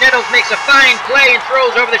third. Nettles makes a fine play and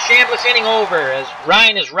throws over the Chambliss, inning over as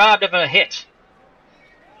Ryan is robbed of a hit.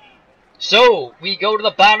 So, we go to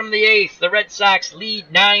the bottom of the 8th. The Red Sox lead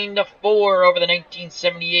 9-4 over the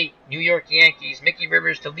 1978 New York Yankees. Mickey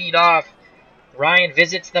Rivers to lead off. Ryan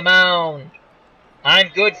visits the mound. I'm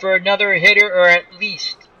good for another hitter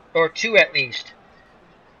or 2 at least.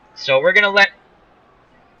 So we're going to let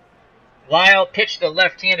Lyle pitch the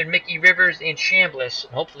left-handed Mickey Rivers and Chambliss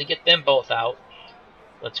and hopefully get them both out.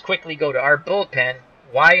 Let's quickly go to our bullpen.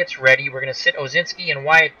 Wyatt's ready. We're going to sit Ozinski and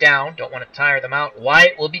Wyatt down. Don't want to tire them out.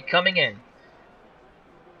 Wyatt will be coming in.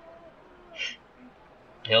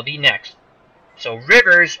 He'll be next. So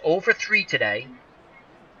Rivers 0 for 3 today.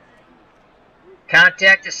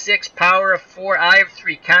 Contact is 6, power of 4, eye of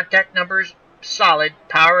 3. Contact numbers solid,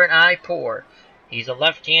 power and eye poor. He's a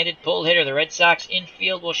left-handed pull hitter. The Red Sox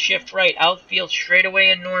infield will shift right. Outfield straightaway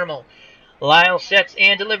and normal. Lyle sets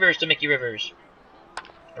and delivers to Mickey Rivers.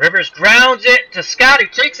 Rivers grounds it to Scott, who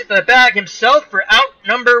takes it to the bag himself for out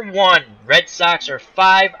number 1. Red Sox are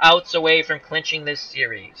 5 outs away from clinching this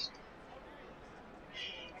series.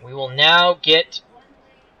 We will now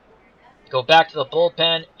go back to the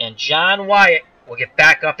bullpen, and John Wyatt will get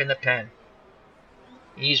back up in the pen.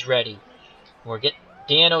 He's ready. We'll get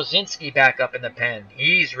Dan Ozinski back up in the pen.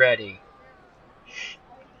 He's ready.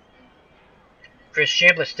 Chris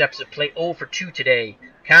Chambliss steps to plate 0 for 2 today.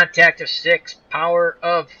 Contact of 6, power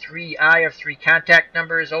of 3, eye of 3. Contact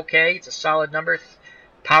number is okay. It's a solid number.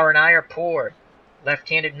 Power and eye are poor.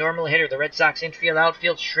 Left-handed normal hitter. The Red Sox infield,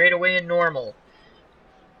 outfield straightaway and normal.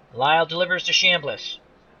 Lyle delivers to Chambliss.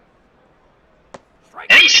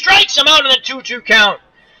 And he strikes him out in the 2-2 count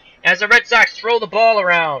as the Red Sox throw the ball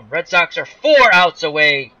around. Red Sox are 4 outs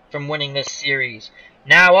away from winning this series.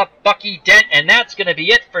 Now up Bucky Dent, and that's going to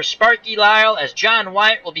be it for Sparky Lyle as John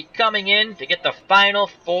Wyatt will be coming in to get the final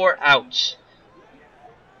 4 outs.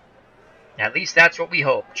 At least that's what we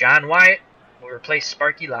hope. John Wyatt will replace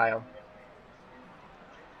Sparky Lyle.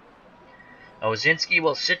 Ozinski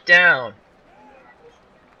will sit down.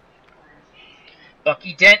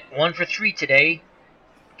 Bucky Dent 1 for 3 today.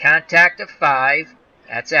 Contact of 5,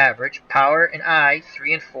 that's average. Power and eye,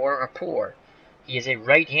 3 and 4 are poor. He is a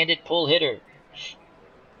right-handed pull hitter.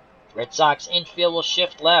 Red Sox infield will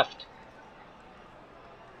shift left.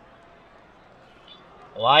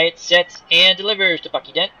 Wyatt sets and delivers to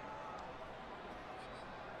Bucky Dent.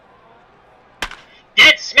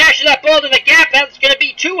 Dent smashes that ball to the gap. That's going to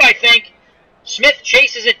be 2, I think. Smith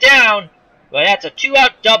chases it down, but that's a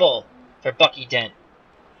 2-out double for Bucky Dent.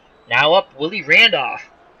 Now up Willie Randolph.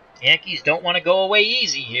 Yankees don't want to go away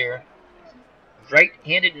easy here.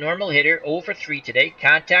 Right-handed normal hitter, 0 for 3 today.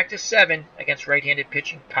 Contact is 7 against right-handed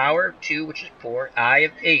pitching. Power of 2, which is poor. Eye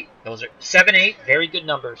of 8. Those are 7, 8, very good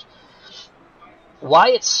numbers.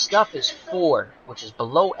 Wyatt's stuff is 4, which is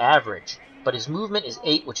below average. But his movement is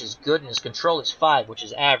 8, which is good, and his control is 5, which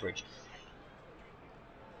is average.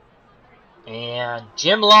 And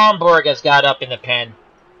Jim Lomborg has got up in the pen.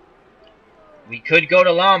 We could go to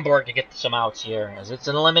Lomborg to get some outs here, as it's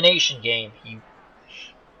an elimination game.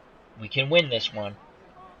 We can win this one.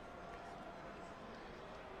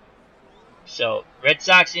 So, Red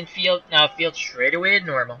Sox infield, outfield straightaway at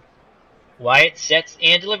normal. Wyatt sets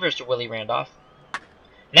and delivers to Willie Randolph.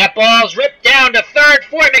 And that ball's ripped down to third.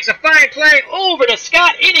 Foy makes a fine play over to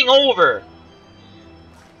Scott, inning over.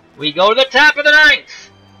 We go to the top of the 9th.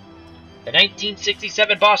 The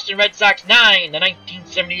 1967 Boston Red Sox 9, the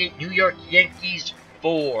 1978 New York Yankees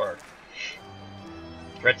 4.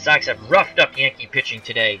 Red Sox have roughed up Yankee pitching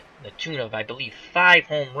today, to the tune of, I believe, 5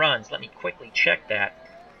 home runs. Let me quickly check that.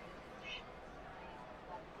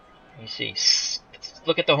 Let me see. Let's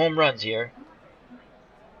look at the home runs here.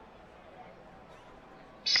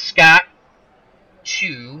 Scott,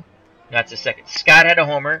 2. That's the second. Scott had a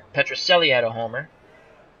homer. Petrocelli had a homer.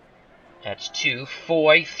 That's 2.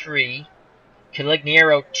 Foy, 3.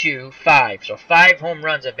 Calignero, 2. 5. So 5 home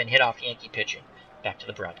runs have been hit off Yankee pitching. Back to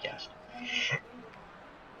the broadcast. Let's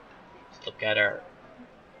look at our...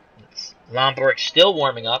 Lomborg still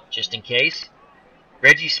warming up, just in case.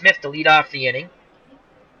 Reggie Smith to lead off the inning.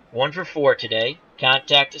 1 for 4 today.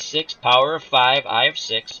 Contact of 6, power of 5, eye of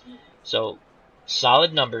 6. So,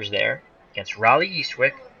 solid numbers there. Against Raleigh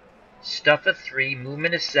Eastwick. Stuff of 3,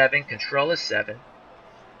 movement of 7, control of 7.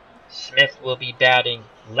 Smith will be batting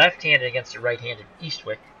left-handed against the right-handed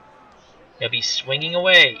Eastwick. He'll be swinging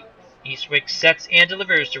away. Eastwick sets and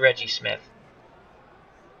delivers to Reggie Smith.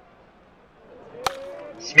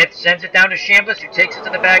 Smith sends it down to Chambliss, who takes it to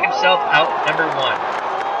the bag himself, out number 1.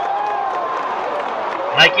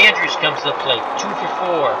 Mike Andrews comes to the plate, 2 for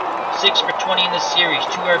 4, 6 for 20 in the series,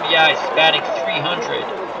 2 RBIs, he's batting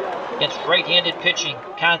 .300 against right-handed pitching,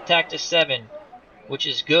 contact of 7, which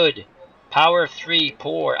is good, power of 3,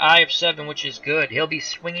 poor, eye of 7, which is good. He'll be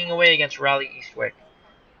swinging away against Raleigh Eastwick.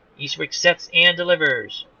 Eastwick sets and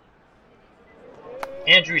delivers.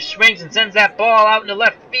 Andrews swings and sends that ball out into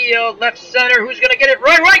left field, left center. Who's going to get it?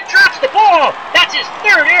 Roy White drops the ball. That's his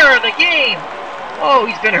 3rd error of the game. Oh,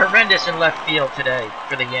 he's been horrendous in left field today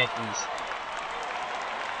for the Yankees.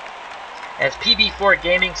 As PB4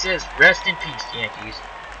 Gaming says, rest in peace, Yankees.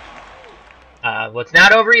 Well, it's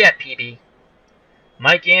not over yet, PB.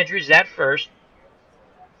 Mike Andrews at first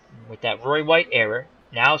with that Roy White error.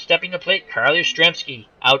 Now stepping to plate, Carl Yastrzemski.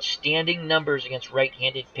 Outstanding numbers against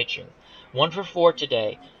right-handed pitching. 1 for 4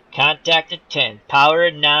 today. Contact at 10. Power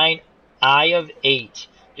at 9. Eye of 8.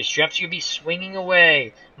 Yastrzemski will be swinging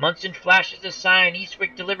away. Munson flashes the sign.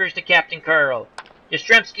 Eastwick delivers to Captain Carl.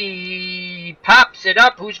 Yastrzemski pops it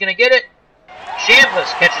up. Who's going to get it?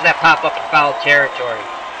 Chambliss catches that pop up in foul territory.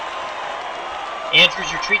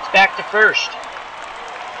 Andrews retreats back to first.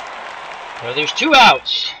 So there's 2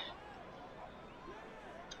 outs.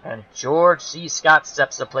 And George C. Scott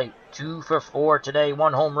steps to the plate. 2 for 4 today.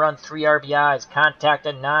 1 home run, 3 RBIs. Contact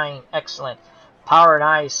at 9. Excellent. Power and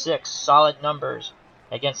eye 6. Solid numbers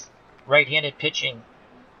against right-handed pitching.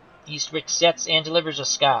 Eastwick sets and delivers to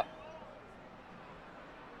Scott.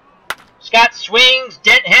 Scott swings.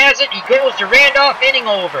 Dent has it. He goes to Randolph. Inning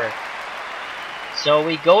over. So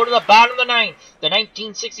we go to the bottom of the 9th. The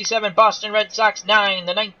 1967 Boston Red Sox 9.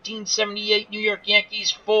 The 1978 New York Yankees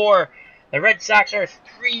 4. The Red Sox are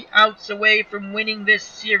 3 outs away from winning this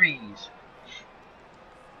series.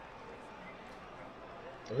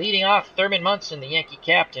 Leading off, Thurman Munson, the Yankee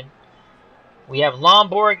captain. We have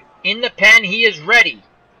Lomborg in the pen. He is ready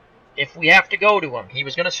if we have to go to him. He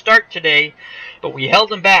was going to start today, but we held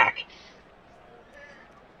him back.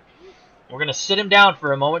 We're going to sit him down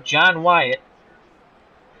for a moment. John Wyatt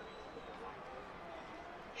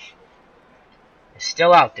is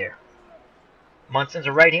still out there. Munson's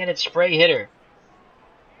a right-handed spray hitter.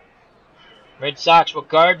 Red Sox will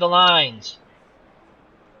guard the lines.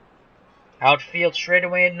 Outfield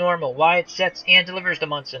straightaway and normal. Wyatt sets and delivers to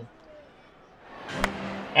Munson.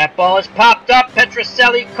 That ball is popped up.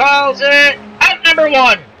 Petrocelli calls it. Out number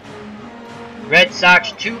 1. Red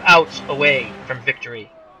Sox 2 outs away from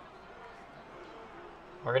victory.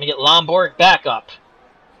 We're going to get Lomborg back up.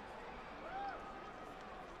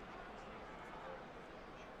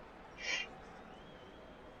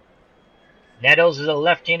 Nettles is a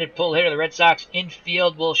left-handed pull hitter. The Red Sox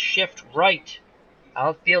infield will shift right.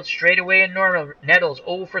 Outfield straightaway and normal. Nettles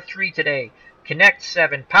 0 for 3 today. Connect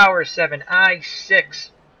 7, power 7, eye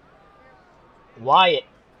 6. Wyatt,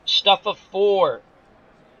 stuff of 4.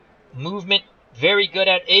 Movement very good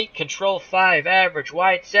at 8, control 5, average.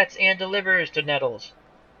 Wyatt sets and delivers to Nettles.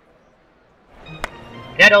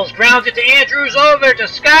 Nettles grounds it to Andrews, over to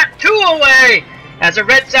Scott, 2 away. As the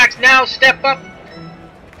Red Sox now step up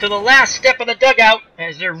to the last step of the dugout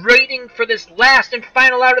as they're waiting for this last and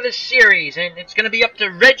final out of this series. And it's going to be up to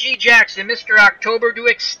Reggie Jackson, Mr. October, to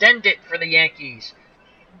extend it for the Yankees.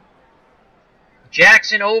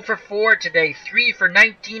 Jackson 0 for 4 today, 3 for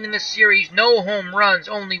 19 in the series, no home runs,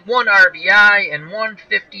 only 1 RBI and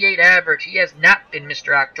 158 average. He has not been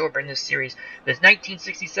Mr. October in this series. This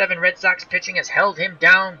 1967 Red Sox pitching has held him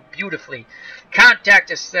down beautifully. Contact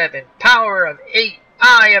of 7, power of 8,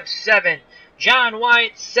 eye of 7. John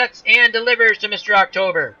Wyatt sets and delivers to Mr.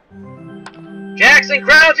 October. Jackson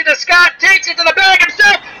grounds it to Scott, takes it to the bag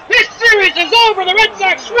himself. This series is over. The Red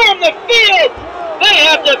Sox swarm the field. They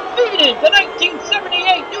have defeated the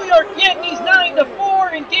 1978 New York Yankees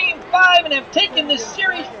 9-4 in Game 5 and have taken this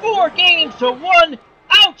series 4 games to 1.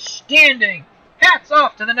 Outstanding. Hats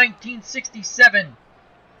off to the 1967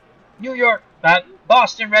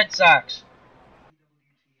 Boston Red Sox.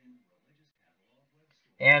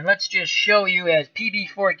 And let's just show you, as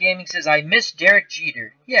PB4 Gaming says, I miss Derek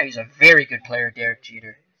Jeter. Yeah, he's a very good player, Derek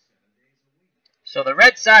Jeter. So the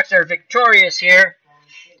Red Sox are victorious here.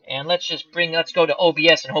 And let's go to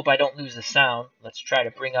OBS and hope I don't lose the sound. Let's try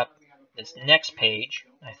to bring up this next page.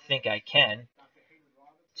 I think I can.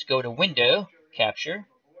 Let's go to Window, Capture.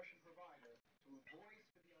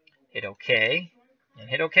 Hit OK. And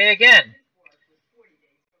hit OK again.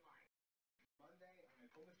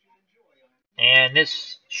 And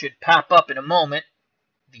this should pop up in a moment,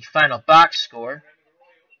 the final box score.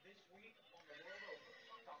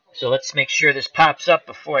 So let's make sure this pops up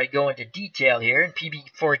before I go into detail here. And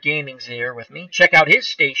PB4 Gaming's here with me. Check out his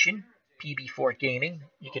station, PB4 Gaming.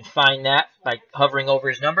 You can find that by hovering over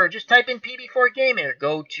his number. Just type in PB4 Gaming or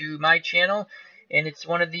go to my channel, and it's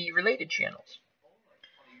one of the related channels.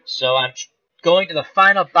 So I'm going to the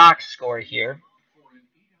final box score here.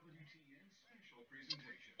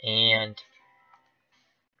 And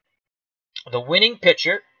the winning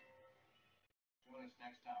pitcher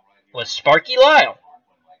was Sparky Lyle.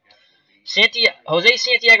 Jose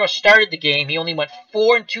Santiago started the game. He only went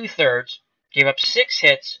 4 2/3, gave up 6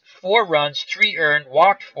 hits, 4 runs, 3 earned,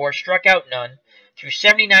 walked 4, struck out none, threw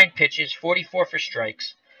 79 pitches, 44 for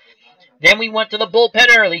strikes. Then we went to the bullpen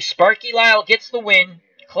early. Sparky Lyle gets the win.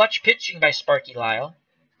 Clutch pitching by Sparky Lyle.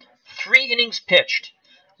 3 innings pitched,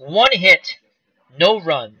 1 hit, no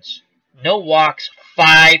runs, no walks,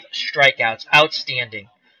 5 strikeouts. Outstanding.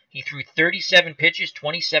 He threw 37 pitches,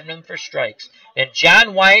 27 of them for strikes. Then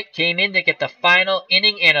John Wyatt came in to get the final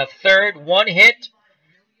inning and a third. 1 hit,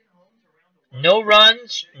 no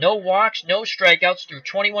runs, no walks, no strikeouts. Threw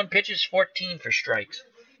 21 pitches, 14 for strikes.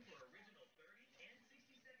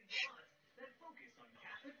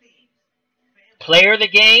 Player of the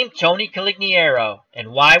game, Tony Caligiero.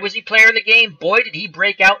 And why was he player of the game? Boy, did he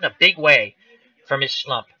break out in a big way from his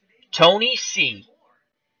slump. Tony C.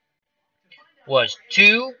 was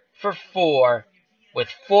 2 for 4 with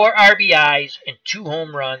 4 RBIs and 2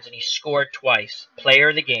 home runs, and he scored twice. Player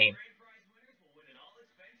of the game.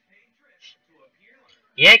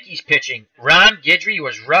 Yankees pitching. Ron Guidry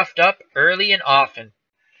was roughed up early and often.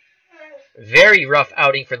 Very rough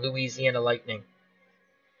outing for Louisiana Lightning.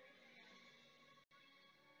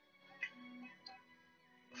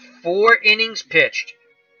 4 innings pitched.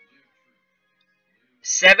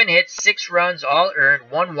 7 hits, 6 runs, all earned,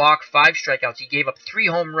 1 walk, 5 strikeouts. He gave up 3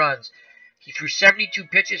 home runs. He threw 72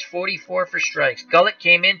 pitches, 44 for strikes. Gullett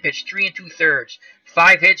came in, pitched 3 2/3,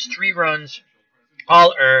 5 hits, 3 runs,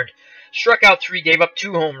 all earned. Struck out 3, gave up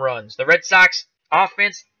 2 home runs. The Red Sox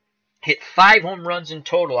offense hit 5 home runs in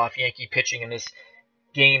total off Yankee pitching in this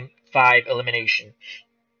Game 5 elimination.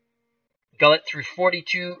 Gullett threw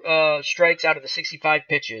 42 strikes out of the 65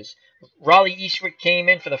 pitches. Raleigh Eastwood came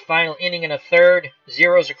in for the final inning and a third.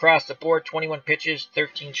 Zeros across the board, 21 pitches,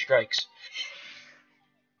 13 strikes.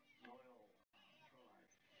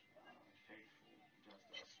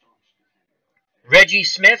 Reggie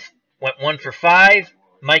Smith went 1 for 5.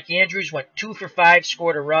 Mike Andrews went 2 for 5,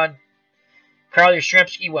 scored a run. Carl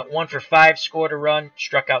Yastrzemski went 1 for 5, scored a run,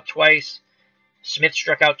 struck out twice. Smith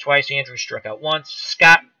struck out twice, Andrews struck out once.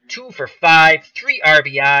 Scott, 2 for 5, 3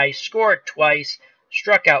 RBI, scored twice,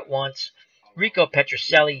 struck out once. Rico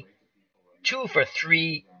Petrocelli, 2 for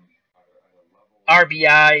 3,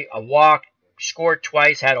 RBI, a walk, scored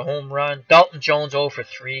twice, had a home run. Dalton Jones, 0 for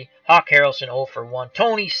 3. Hawk Harrelson, 0 for 1.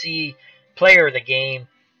 Tony C., player of the game,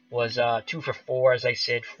 was 2 for 4, as I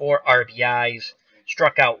said, 4 RBIs,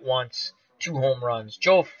 struck out once, 2 home runs.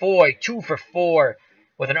 Joe Foy, 2 for 4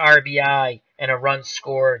 with an RBI and a run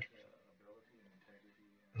scored.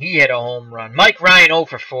 He had a home run. Mike Ryan, 0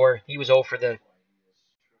 for 4. He was 0 for the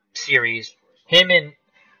series. Him and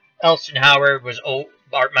Elston Howard was 0.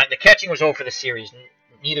 The catching was 0 for the series.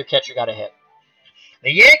 Neither catcher got a hit.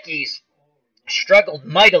 The Yankees struggled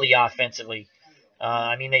mightily offensively.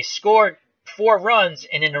 They scored 4 runs,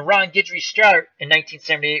 and in a Ron Guidry start in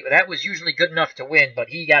 1978, that was usually good enough to win, but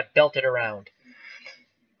he got belted around.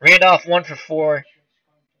 Randolph, 1 for 4,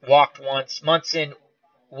 walked once. Munson,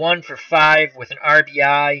 1 for 5 with an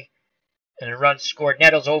RBI and a run scored.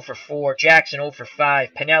 Nettles, 0 for 4. Jackson, 0 for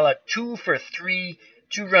 5. Piniella, 2 for 3,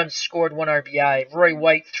 2 runs scored, 1 RBI. Roy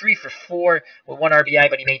White, 3 for 4 with 1 RBI,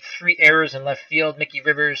 but he made 3 errors in left field. Mickey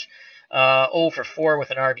Rivers, 0 for 4 with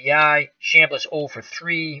an RBI. Chambliss, 0 for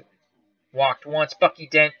 3, walked once. Bucky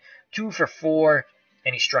Dent, 2 for 4,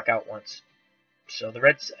 and he struck out once. So the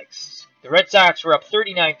Red Sox were up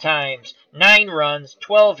 39 times, 9 runs,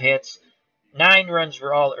 12 hits, 9 runs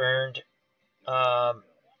were all earned,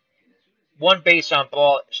 1 base on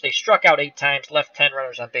ball. They struck out 8 times, left 10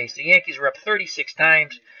 runners on base. The Yankees were up 36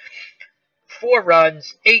 times, 4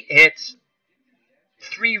 runs, 8 hits,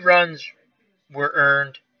 3 runs were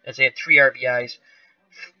earned, as they had 3 RBIs.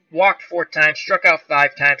 Walked 4 times, struck out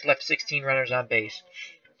 5 times, left 16 runners on base.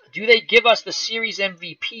 Do they give us the series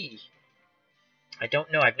MVP? I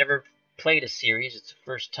don't know. I've never played a series. It's the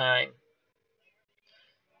first time.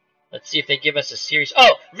 Let's see if they give us a series.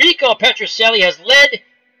 Oh, Rico Petrocelli has led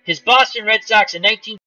his Boston Red Sox in 19